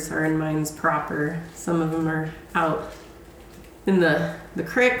prospectors are in mines proper. Some of them are out in the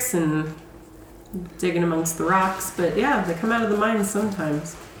creeks and digging amongst the rocks. But yeah, they come out of the mines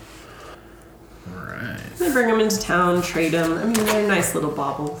sometimes. Alright. They bring them into town, trade them. I mean, they're nice little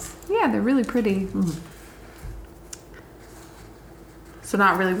baubles. Yeah, they're really pretty. So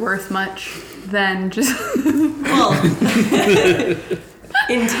not really worth much then, just Well,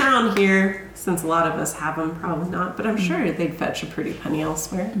 in town here, since a lot of us have them, probably not, but I'm sure they'd fetch a pretty penny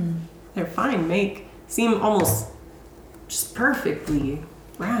elsewhere. They're fine, seem almost just perfectly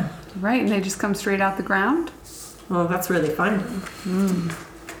round. right, and they just come straight out the ground. Well, that's where they find them.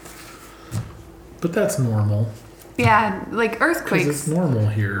 But that's normal. Yeah, like Because earthquakes. it's normal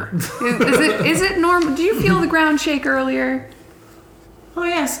here. Is it normal? Do you feel the ground shake earlier? Oh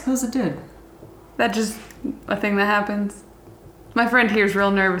yeah, I suppose it did. That just a thing that happens. My friend here's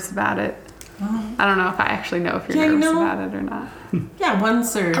real nervous about it. I don't know if I actually know if you're Yeah, you nervous know- about it or not. Yeah,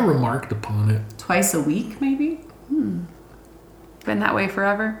 once I or remarked upon it. twice a week, maybe. Been that way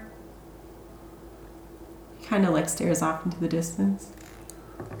forever. Kind of like stares off into the distance.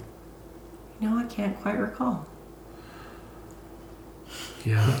 I can't quite recall.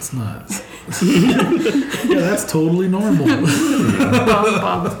 Yeah, that's nuts. Yeah, that's totally normal.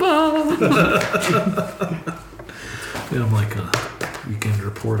 Yeah, I'm like a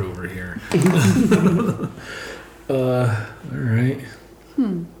weekender report over here. All right.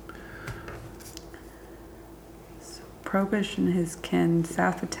 Probish and his kin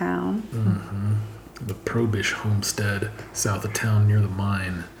south of town. The Probish homestead south of town near the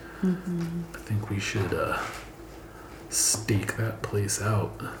mine. I think we should stake that place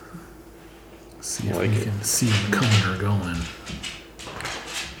out. See if we can see them coming or going.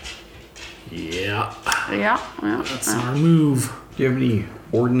 Yeah. That's our move. Do you have any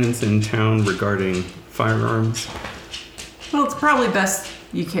ordinance in town regarding firearms? Well, it's probably best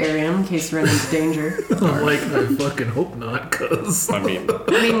you carry him in case you run into danger. I fucking hope not, cause I mean,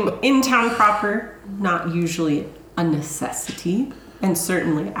 In town proper, not usually a necessity. And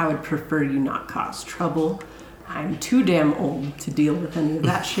certainly I would prefer you not cause trouble. I'm too damn old to deal with any of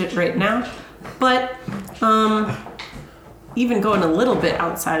that shit right now. But, even going a little bit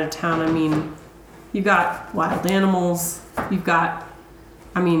outside of town, I mean, you've got wild animals, we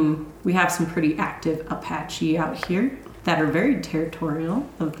have some pretty active Apache out here that are very territorial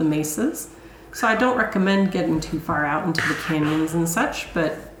of the mesas. So I don't recommend getting too far out into the canyons and such,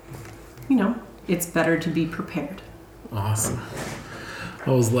 but, it's better to be prepared. awesome. I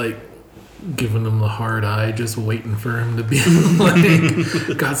was like giving him the hard eye, just waiting for him to be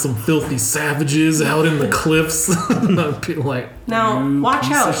like, got some filthy savages out in the cliffs. I'd be like, Now, "You watch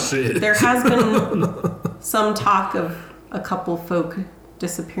piece out. of shit." There has been some talk of a couple folk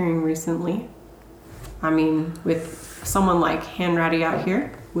disappearing recently. With someone like Hanratty out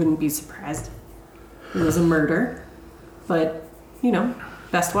here, wouldn't be surprised. It was a murder. But,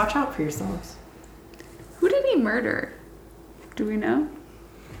 best watch out for yourselves. Who did he murder? Do we know?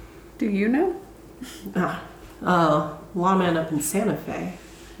 Do you know? Lawman up in Santa Fe.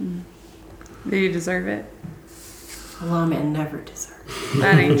 Do you deserve it? A lawman never deserves.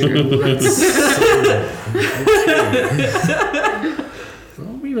 That ain't true.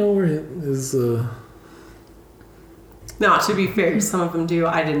 Well, we know where his No, to be fair, some of them do.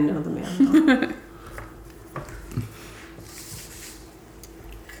 I didn't know the man, though.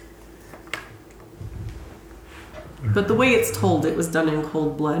 But the way it's told, it was done in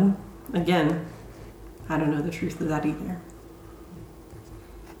cold blood. Again, I don't know the truth of that either.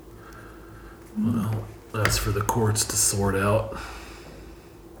 well, that's for the courts to sort out.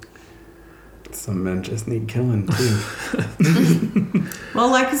 some men just need killing too. Well,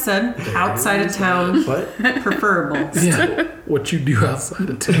 like I said, outside of town, What? preferable. Yeah, what you do outside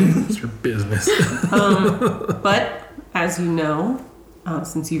of town is your business. But, as you know,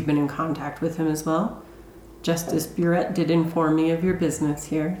 since you've been in contact with him as well, Justice Burette did inform me of your business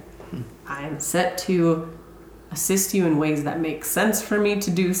here. I am set to assist you in ways that make sense for me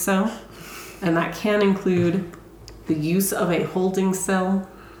to do so, and that can include the use of a holding cell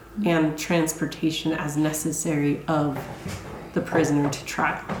and transportation as necessary of the prisoner to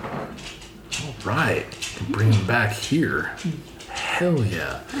trial. All right, bring him back here. Hell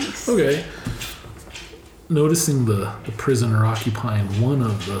yeah. Nice. Okay. Noticing the prisoner occupying one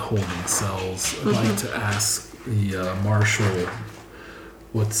of the holding cells, I'd like to ask the marshal,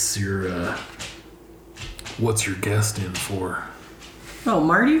 what's your guest in for? Oh,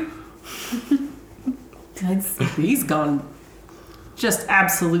 Marty? He's gone just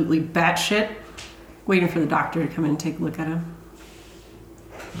absolutely batshit. Waiting for the doctor to come in and take a look at him.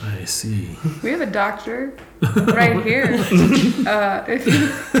 I see. We have a doctor right here. If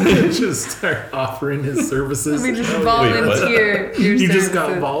you Just start offering his services. let me just Hell yeah. volunteer your You just got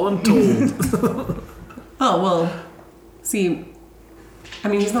services. voluntold. Oh, well, see, I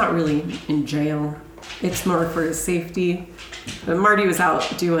mean, he's not really in jail. It's more for his safety. But Marty was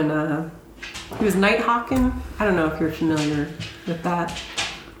out doing, he was night hawking. I don't know if you're familiar with that.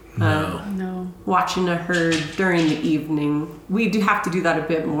 No. No. Watching a herd during the evening. We do have to do that a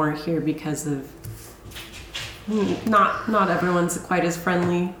bit more here because of not everyone's quite as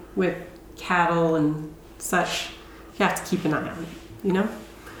friendly with cattle and such. You have to keep an eye on it, you know?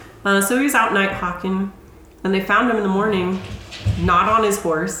 So he was out night hawking, and they found him in the morning, not on his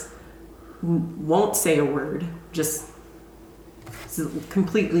horse, won't say a word, just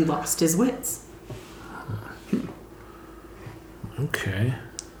completely lost his wits. Okay.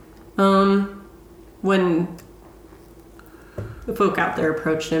 When the folk out there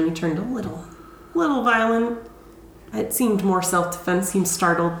approached him, he turned a little violent. It seemed more self-defense, seemed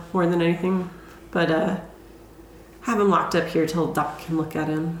startled more than anything. But, have him locked up here till Doc can look at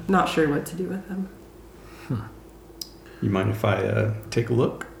him. Not sure what to do with him. You mind if I take a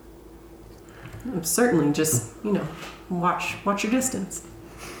look? Certainly, just, watch your distance.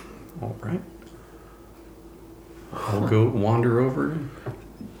 All right. I'll go wander over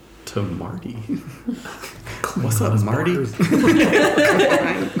to Marty. What's On up, his Marty? bars.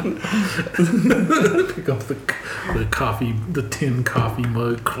 Pick up the coffee, the tin coffee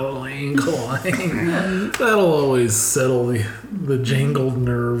mug, clang, clang. That'll always settle the jangled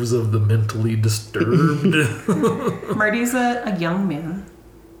nerves of the mentally disturbed. Marty's a young man.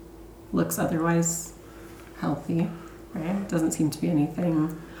 Looks otherwise healthy, right? Doesn't seem to be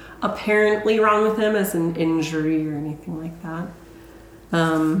anything apparently wrong with him as an injury or anything like that.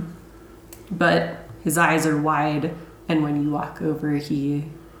 But his eyes are wide, and when you walk over, he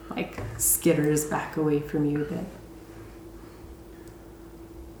like skitters back away from you a bit.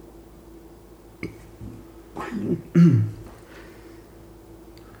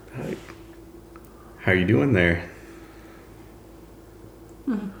 How are you doing there?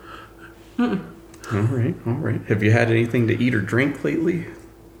 All right. Have you had anything to eat or drink lately?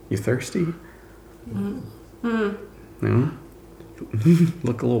 You thirsty? No?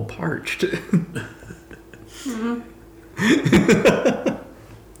 Look a little parched.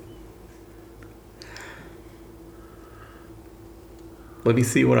 Let me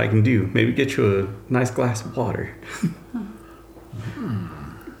see what I can do. Maybe get you a nice glass of water.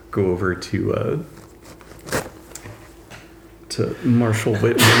 Go over to Marshall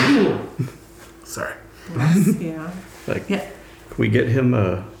Whitman. Sorry. Yeah. Like, Yeah. can we get him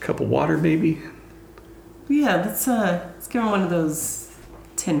a cup of water, maybe? Yeah, let's give him one of those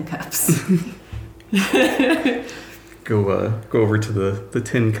tin cups. Go over to the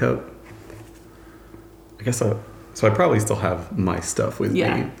tin cup. I guess so I probably still have my stuff with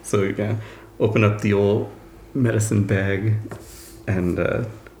Yeah. me. So you can open up the old medicine bag and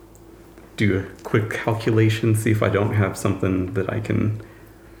do a quick calculation, see if I don't have something that I can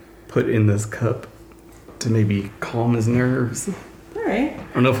put in this cup to maybe calm his nerves. All right.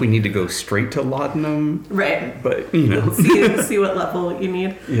 I don't know if we need to go straight to laudanum, Right. but you know. See what level you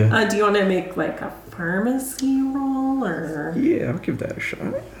need. Yeah. Do you want to make like a pharmacy roll or? Yeah, I'll give that a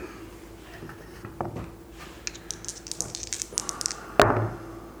shot.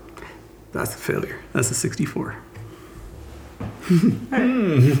 That's a failure. That's a 64.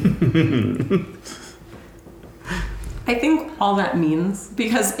 I think all that means,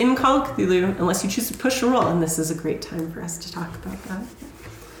 because in Call of Cthulhu, unless you choose to push a roll, and this is a great time for us to talk about that.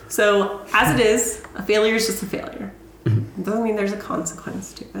 So, as it is, a failure is just a failure. It doesn't mean there's a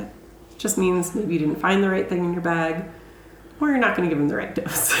consequence to it. It just means maybe you didn't find the right thing in your bag, or you're not going to give them the right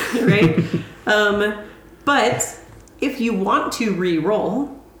dose, right? But if you want to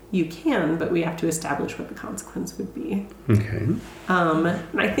re-roll, you can, but we have to establish what the consequence would be. Okay. And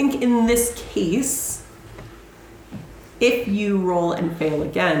I think in this case, if you roll and fail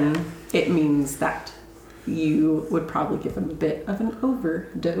again, it means that you would probably give him a bit of an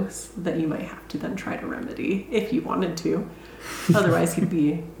overdose that you might have to then try to remedy if you wanted to. Otherwise, he'd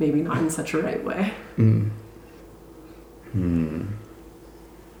be maybe not in such a right way.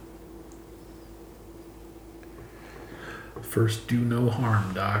 First, do no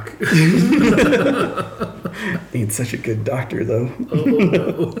harm, Doc. Ain't such a good doctor, though.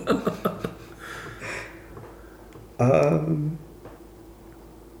 Oh, no.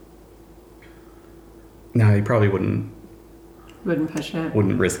 No, he probably wouldn't Push it.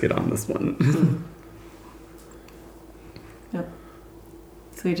 wouldn't risk it on this one. Yep.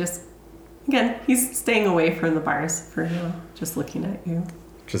 So he just, again, he's staying away from the bars for now, just looking at you.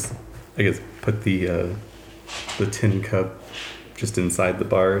 Just, I guess, put the tin cup just inside the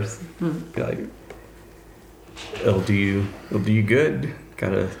bars. Be like, it'll do you good.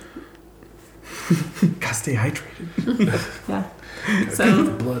 Gotta stay hydrated. Yeah. So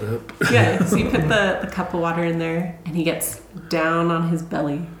Blood up. yeah, so you put the cup of water in there, and he gets down on his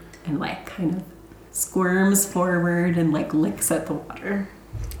belly and like kind of squirms forward and like licks at the water.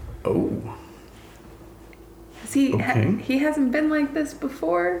 Oh. See, Okay. he hasn't been like this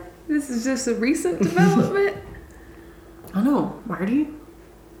before. This is just a recent development. Oh no, Marty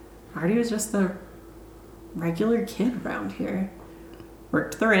was just a regular kid around here.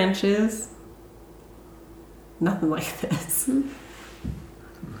 Worked the ranches. Nothing like this.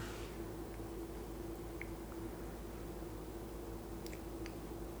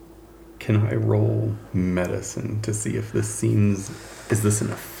 Can I roll medicine to see if is this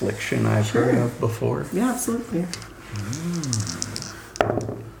an affliction I've heard Sure. of before? Yeah, absolutely.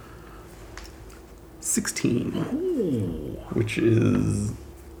 16. Which is,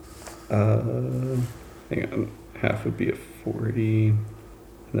 hang on, half would be a 40, and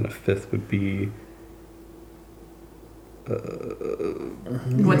then a fifth would be,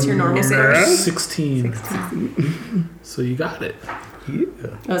 What's your normal score? 16. So you got it. yeah.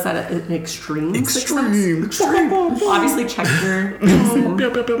 Oh, is that an extreme Extreme. success? Obviously check your medicine.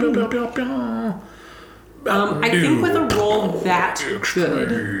 Pew, pew, pew, pew, pew, pew, pew. I think with a roll that good,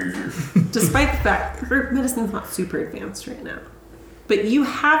 despite the fact her medicine's not super advanced right now, but you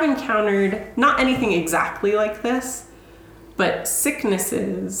have encountered not anything exactly like this, but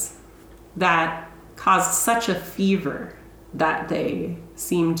sicknesses that cause such a fever that they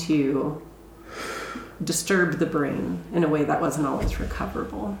seem to disturb the brain in a way that wasn't always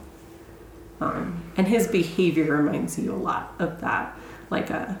recoverable. And his behavior reminds you a lot of that, like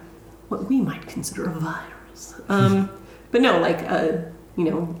what we might consider a virus. But no, like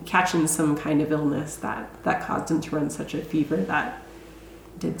catching some kind of illness that caused him to run such a fever that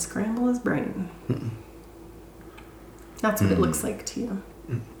did scramble his brain. That's what it looks like to you.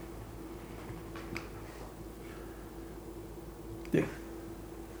 Yeah.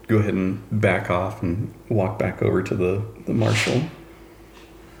 Go ahead and back off and walk back over to the marshal.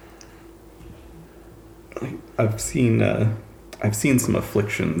 I've seen some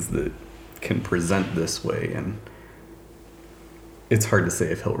afflictions that can present this way, and it's hard to say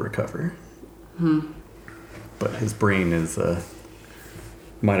if he'll recover. But his brain is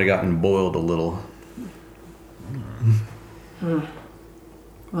might have gotten boiled a little.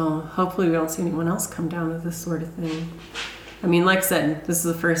 Well, hopefully we don't see anyone else come down with this sort of thing. I mean, like I said, this is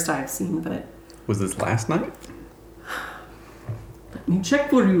the first I've seen, but... Was this last night? Let me check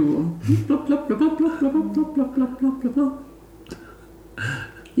for you.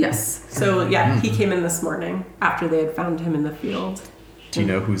 Yes. So, yeah, he came in this morning after they had found him in the field. Do you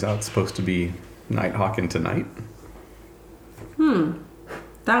know who's out supposed to be night hawking tonight?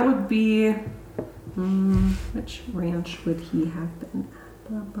 That would be... which ranch would he have been at?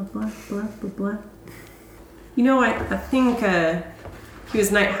 Blah, blah, blah, blah, blah, blah. You know, I think he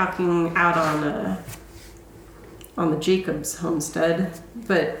was night hawking out on the Jacobs homestead,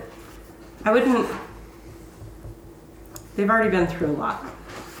 but I wouldn't... They've already been through a lot.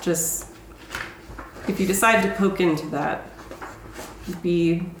 Just, if you decide to poke into that,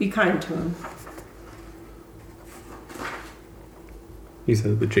 be kind to him. You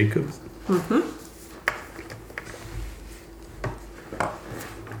said the Jacobs?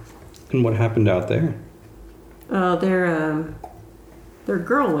 And what happened out there? Their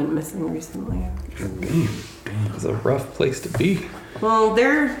girl went missing recently. Damn. It's a rough place to be. Well,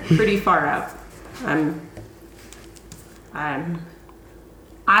 they're pretty far out.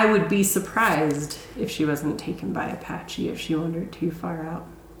 I would be surprised if she wasn't taken by Apache if she wandered too far out.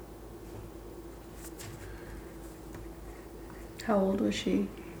 How old was she?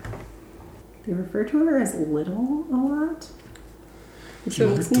 They refer to her as little a lot. So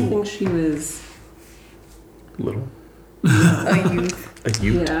it makes me think she was Little. A youth. A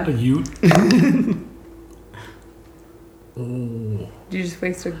youth? Yeah. A ute. Oh. Did you just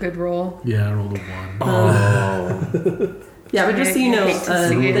waste a good roll? Yeah, I rolled a 1. Oh. Yeah, but just so you know, I hate to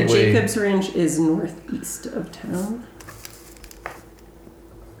see it. the Jacobs Ranch is northeast of town.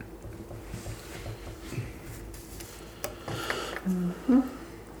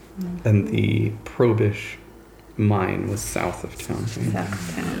 And the Probish mine was south of town. Right?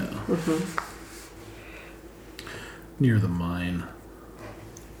 South of town. Near the mine.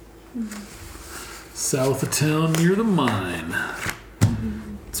 South of town, near the mine.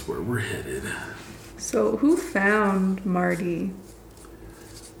 That's where we're headed. So who found Marty?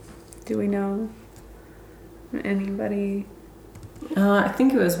 Do we know? Anybody? I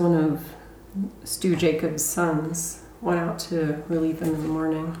think it was one of Stu Jacobs' sons. Went out to relieve him in the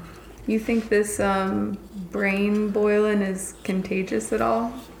morning. You think this brain boiling is contagious at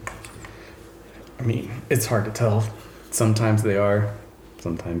all? I mean, it's hard to tell. Sometimes they are,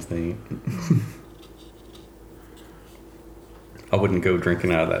 sometimes they ain't. I wouldn't go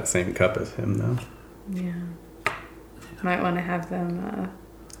drinking out of that same cup as him, though. Yeah. Might want to have them.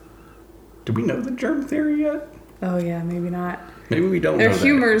 Do we know the germ theory yet? Oh yeah, maybe not. Maybe we don't Their know that.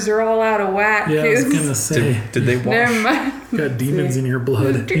 humors are all out of whack. Yeah, I was dudes. gonna say. Did they Never wash? mind. You got demons in your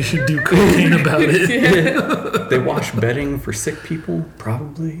blood. You should do cocaine about it. They wash bedding for sick people?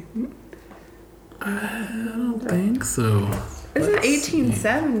 Probably. I don't think so. This is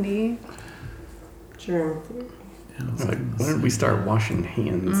 1870. Germ. Yeah, I was Like, gonna when did say. we start washing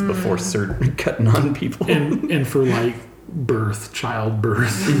hands before cutting on people? And for like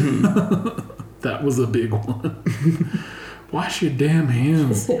childbirth. That was a big one. Wash your damn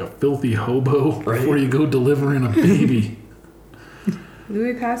hands, you filthy hobo, Right. before you go delivering a baby.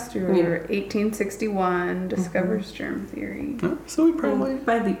 Louis Pasteur, Yeah. 1861, discovers germ theory. Oh, so we probably...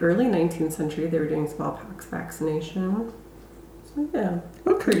 By the early 19th century, they were doing smallpox vaccination. So yeah,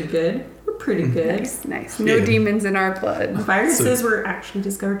 we're pretty good. We're pretty good. Nice. No Yeah. demons in our blood. Viruses were actually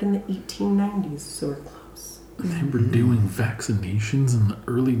discovered in the 1890s, so we're close. They were doing vaccinations in the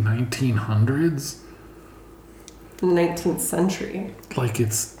early 1900s. 19th century. Like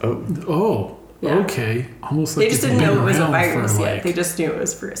it's Oh. Yeah. okay, almost like They just it's didn't been know it was a around virus for, yet. like, They just knew it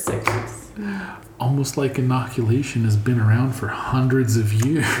was for a sickness. almost like inoculation has been around for hundreds of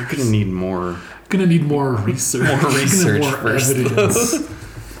years. We're gonna need more. Gonna need more research. More research more first, evidence.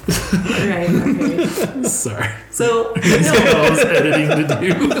 Right. Okay. Sorry, So I was editing to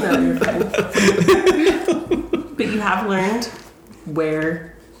do. no, you're fine. But you have learned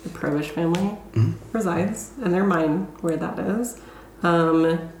where the Probish family resides, and their mine where that is.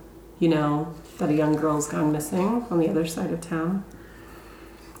 You know that a young girl's gone missing on the other side of town.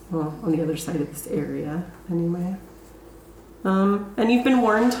 Well, on the other side of this area, anyway. And you've been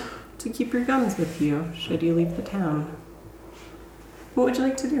warned to keep your guns with you should you leave the town. What would you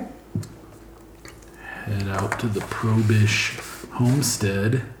like to do? Head out to the Probish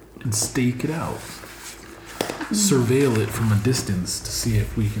homestead and stake it out. Surveil it from a distance to see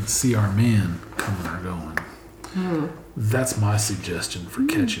if we can see our man coming or going. That's my suggestion for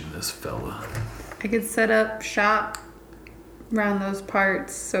catching this fella. I could set up shop around those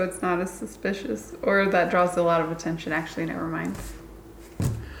parts so it's not as suspicious. Or that draws a lot of attention. Actually, never mind.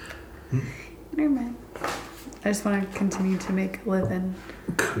 Never mind. I just want to continue to make a living.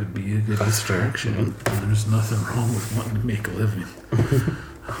 Could be a good That's fair. distraction. There's nothing wrong with wanting to make a living.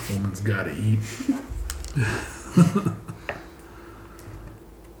 A woman's gotta eat.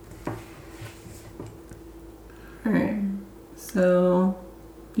 Alright. So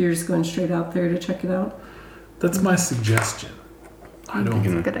you're just going straight out there to check it out? That's my suggestion. I don't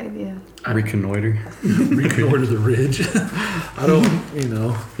You're Good idea. reconnoiter. reconnoiter the ridge. I don't,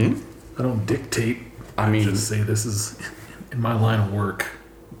 Hmm? I don't dictate. I mean- just say this is in my line of work.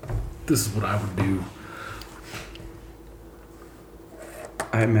 This is what I would do.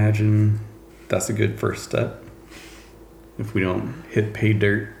 I imagine that's a good first step. If we don't hit pay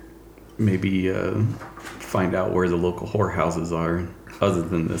dirt, maybe find out where the local whorehouses are, other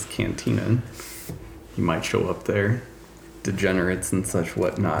than this cantina. You might show up there. Degenerates and such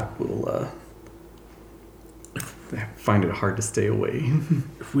whatnot will find it hard to stay away.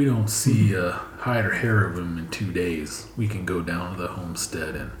 If we don't see hide or hair of him in 2 days, we can go down to the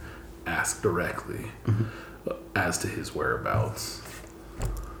homestead and ask directly as to his whereabouts.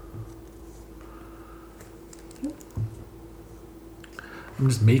 I'm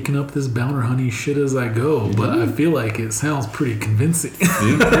just making up this bounty hunting shit as I go, but I feel like it sounds pretty convincing.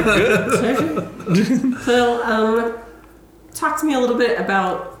 So, talk to me a little bit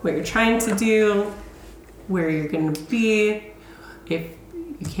about what you're trying to do, where you're going to be, if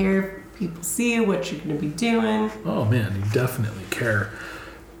you care if people see what you're going to be doing. Oh man, you definitely care.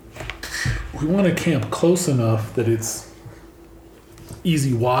 We want to camp close enough that it's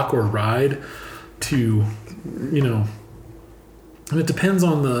easy walk or ride to, and it depends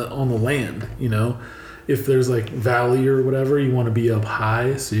on the land, If there's like valley or whatever, you want to be up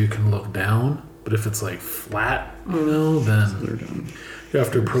high so you can look down. But if it's like flat, then you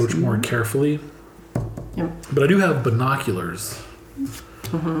have to approach more carefully. Yep. But I do have binoculars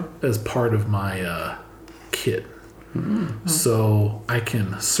as part of my kit. So I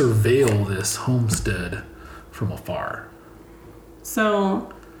can surveil this homestead from afar.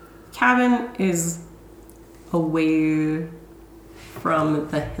 So, cabin is away from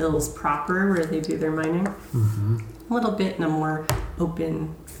the hills proper where they do their mining. A little bit in a more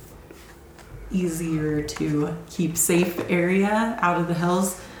open, easier to keep safe area out of the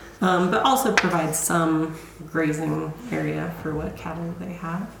hills, but also provides some grazing area for what cattle they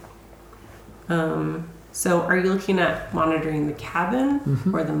have. So are you looking at monitoring the cabin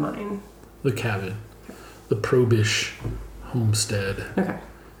or the mine? The cabin, the Probish homestead, Okay.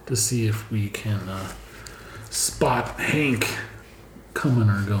 to see if we can spot Hank coming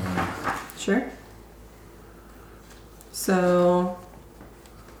or going. Sure. So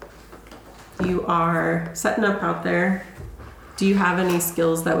you are setting up out there. Do you have any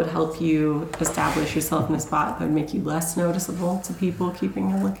skills that would help you establish yourself in a spot that would make you less noticeable to people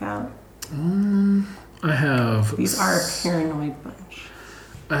keeping a lookout? I have. These are a paranoid bunch.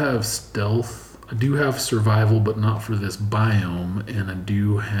 I have stealth. I do have survival, but not for this biome, and I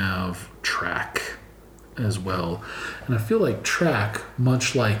do have track as well. And I feel like track,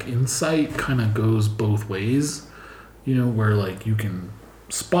 much like insight, kind of goes both ways. Where like you can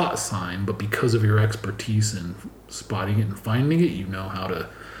spot sign, but because of your expertise in spotting it and finding it, you know how to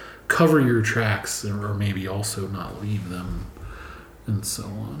cover your tracks or maybe also not leave them and so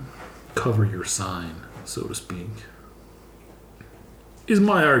on. Cover your sign, so to speak. is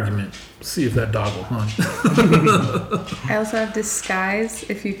my argument. See if that dog will hunt. I also have disguise,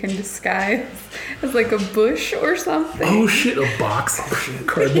 if you can disguise as like a bush or something. Oh shit, a box.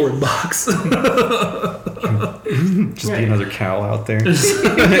 Cardboard box. Just be another cow out there.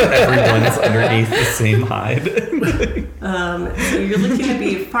 Everyone's underneath the same hide. So you're looking to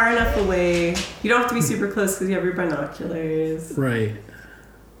be far enough away. You don't have to be super close because you have your binoculars. Right.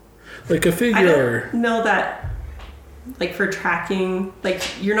 Like a I figure. don't know that, like for tracking, like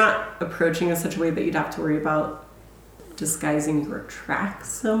you're not approaching in such a way that you'd have to worry about disguising your tracks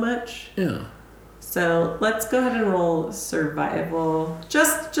so much. Yeah. So let's go ahead and roll survival,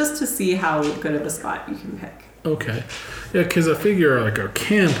 just to see how good of a spot you can pick. Okay. Yeah, because I figure like our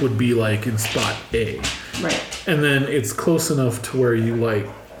camp would be like in spot A. Right. And then it's close enough to where you like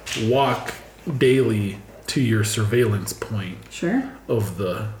walk daily to your surveillance point Sure. of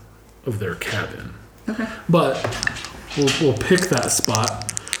their cabin. Okay. But we'll pick that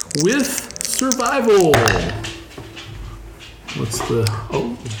spot with survival. What's the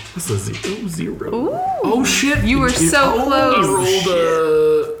this is zero. Ooh. Oh shit! You were so close. I rolled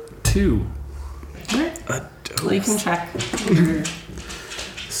a 2. Well, you can check your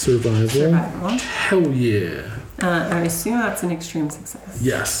Survival. survival. Hell yeah. I assume that's an extreme success.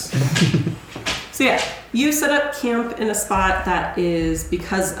 Yes. So yeah, you set up camp in a spot that is,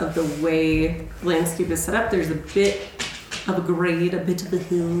 because of the way the landscape is set up, there's a bit of a grade, a bit of a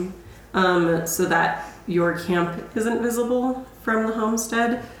hill, so that your camp isn't visible from the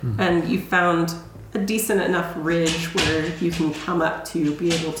homestead, and you found a decent enough ridge where you can come up to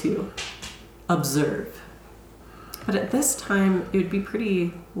be able to observe. But at this time, it would be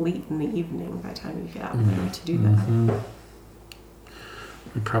pretty late in the evening by the time you get out there to do that.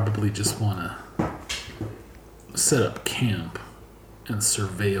 We probably just want to set up camp and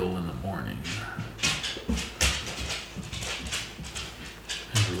surveil in the morning.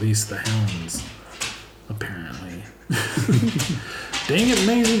 And release the hounds, apparently. Dang it,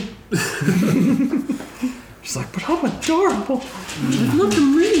 Maisie. She's like, but I'm adorable. Look at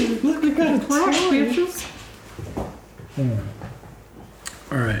me! Look, I got a class, bitches.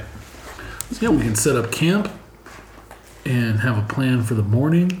 All right. So yeah, we can set up camp and have a plan for the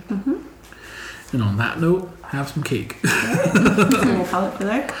morning. And on that note, have some cake. So we'll call it for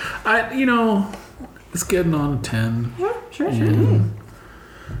there? It's getting on 10. Yeah, sure. And,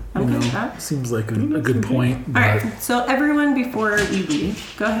 I'm good with that. seems like a good point. All But right, so everyone, before we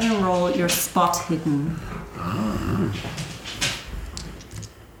leave, go ahead and roll your spot hidden. Man,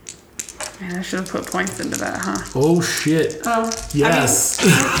 I should have put points into that, huh? oh shit. Oh, Yes. I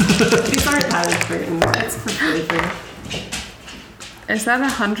mean, these aren't that important. It's for flavor. Is that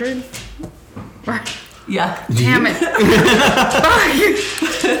 100? Yeah. Damn it.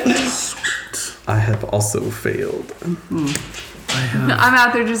 I have also failed. I have I'm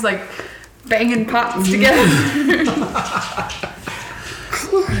out there just like banging pots together.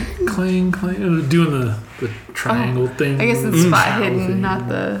 clang, doing the triangle thing. I guess it's spot Triangle hidden, thing.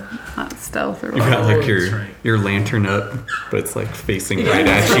 not stealth or You've got whatever. like that's right. your lantern up, but it's like facing right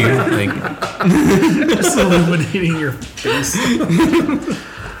at you. Like, Just illuminating your face.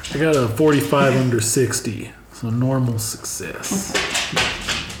 I got a 45 under 60, so normal success.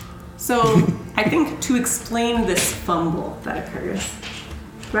 So I think to explain this fumble that occurs,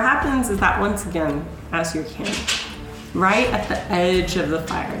 what happens is that once again, as you're camping, right at the edge of the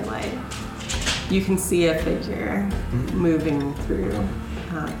firelight, you can see a figure moving through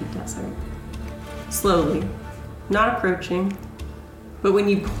the desert. Slowly, not approaching, but when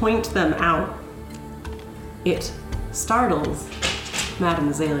you point them out, it startles Madame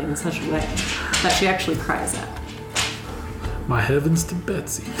Azalea in such a way that she actually cries out. My heavens to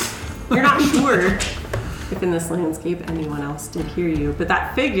Betsy. You're not sure if in this landscape anyone else did hear you, but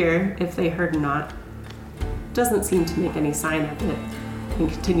that figure, if they heard not, doesn't seem to make any sign of it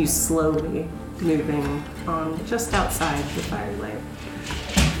and continues slowly moving on just outside the firelight.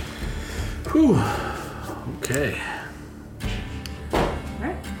 Whew. Okay.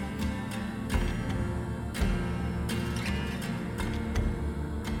 Alright.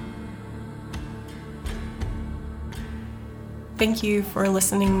 Thank you for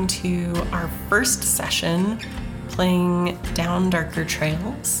listening to our first session playing Down Darker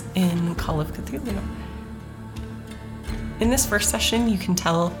Trails in Call of Cthulhu. In this first session, you can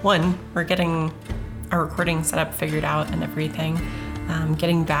tell, one, we're getting our recording setup figured out and everything,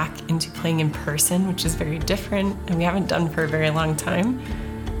 getting back into playing in person, which is very different and we haven't done for a very long time.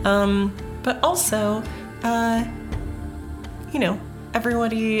 But also,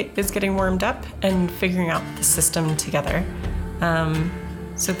 everybody is getting warmed up and figuring out the system together.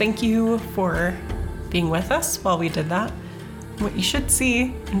 So thank you for being with us while we did that. what you should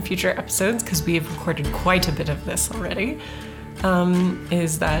see in future episodes, because we have recorded quite a bit of this already,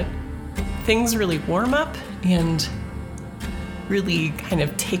 is that things really warm up and really kind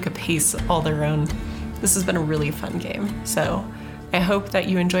of take a pace all their own. This has been a really fun game, so I hope that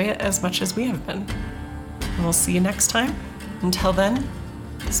you enjoy it as much as we have been. And we'll see you next time. Until then,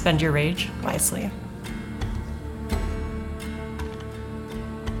 spend your rage wisely.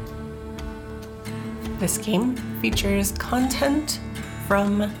 This game features content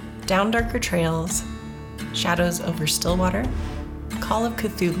from Down Darker Trails, Shadows over Stillwater, Call of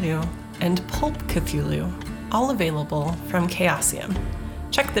Cthulhu, and Pulp Cthulhu, all available from Chaosium.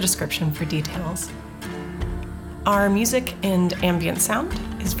 Check the description for details. Our music and ambient sound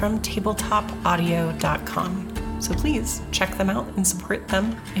is from tabletopaudio.com, so please check them out and support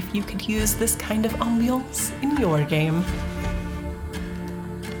them if you could use this kind of ambiance in your game.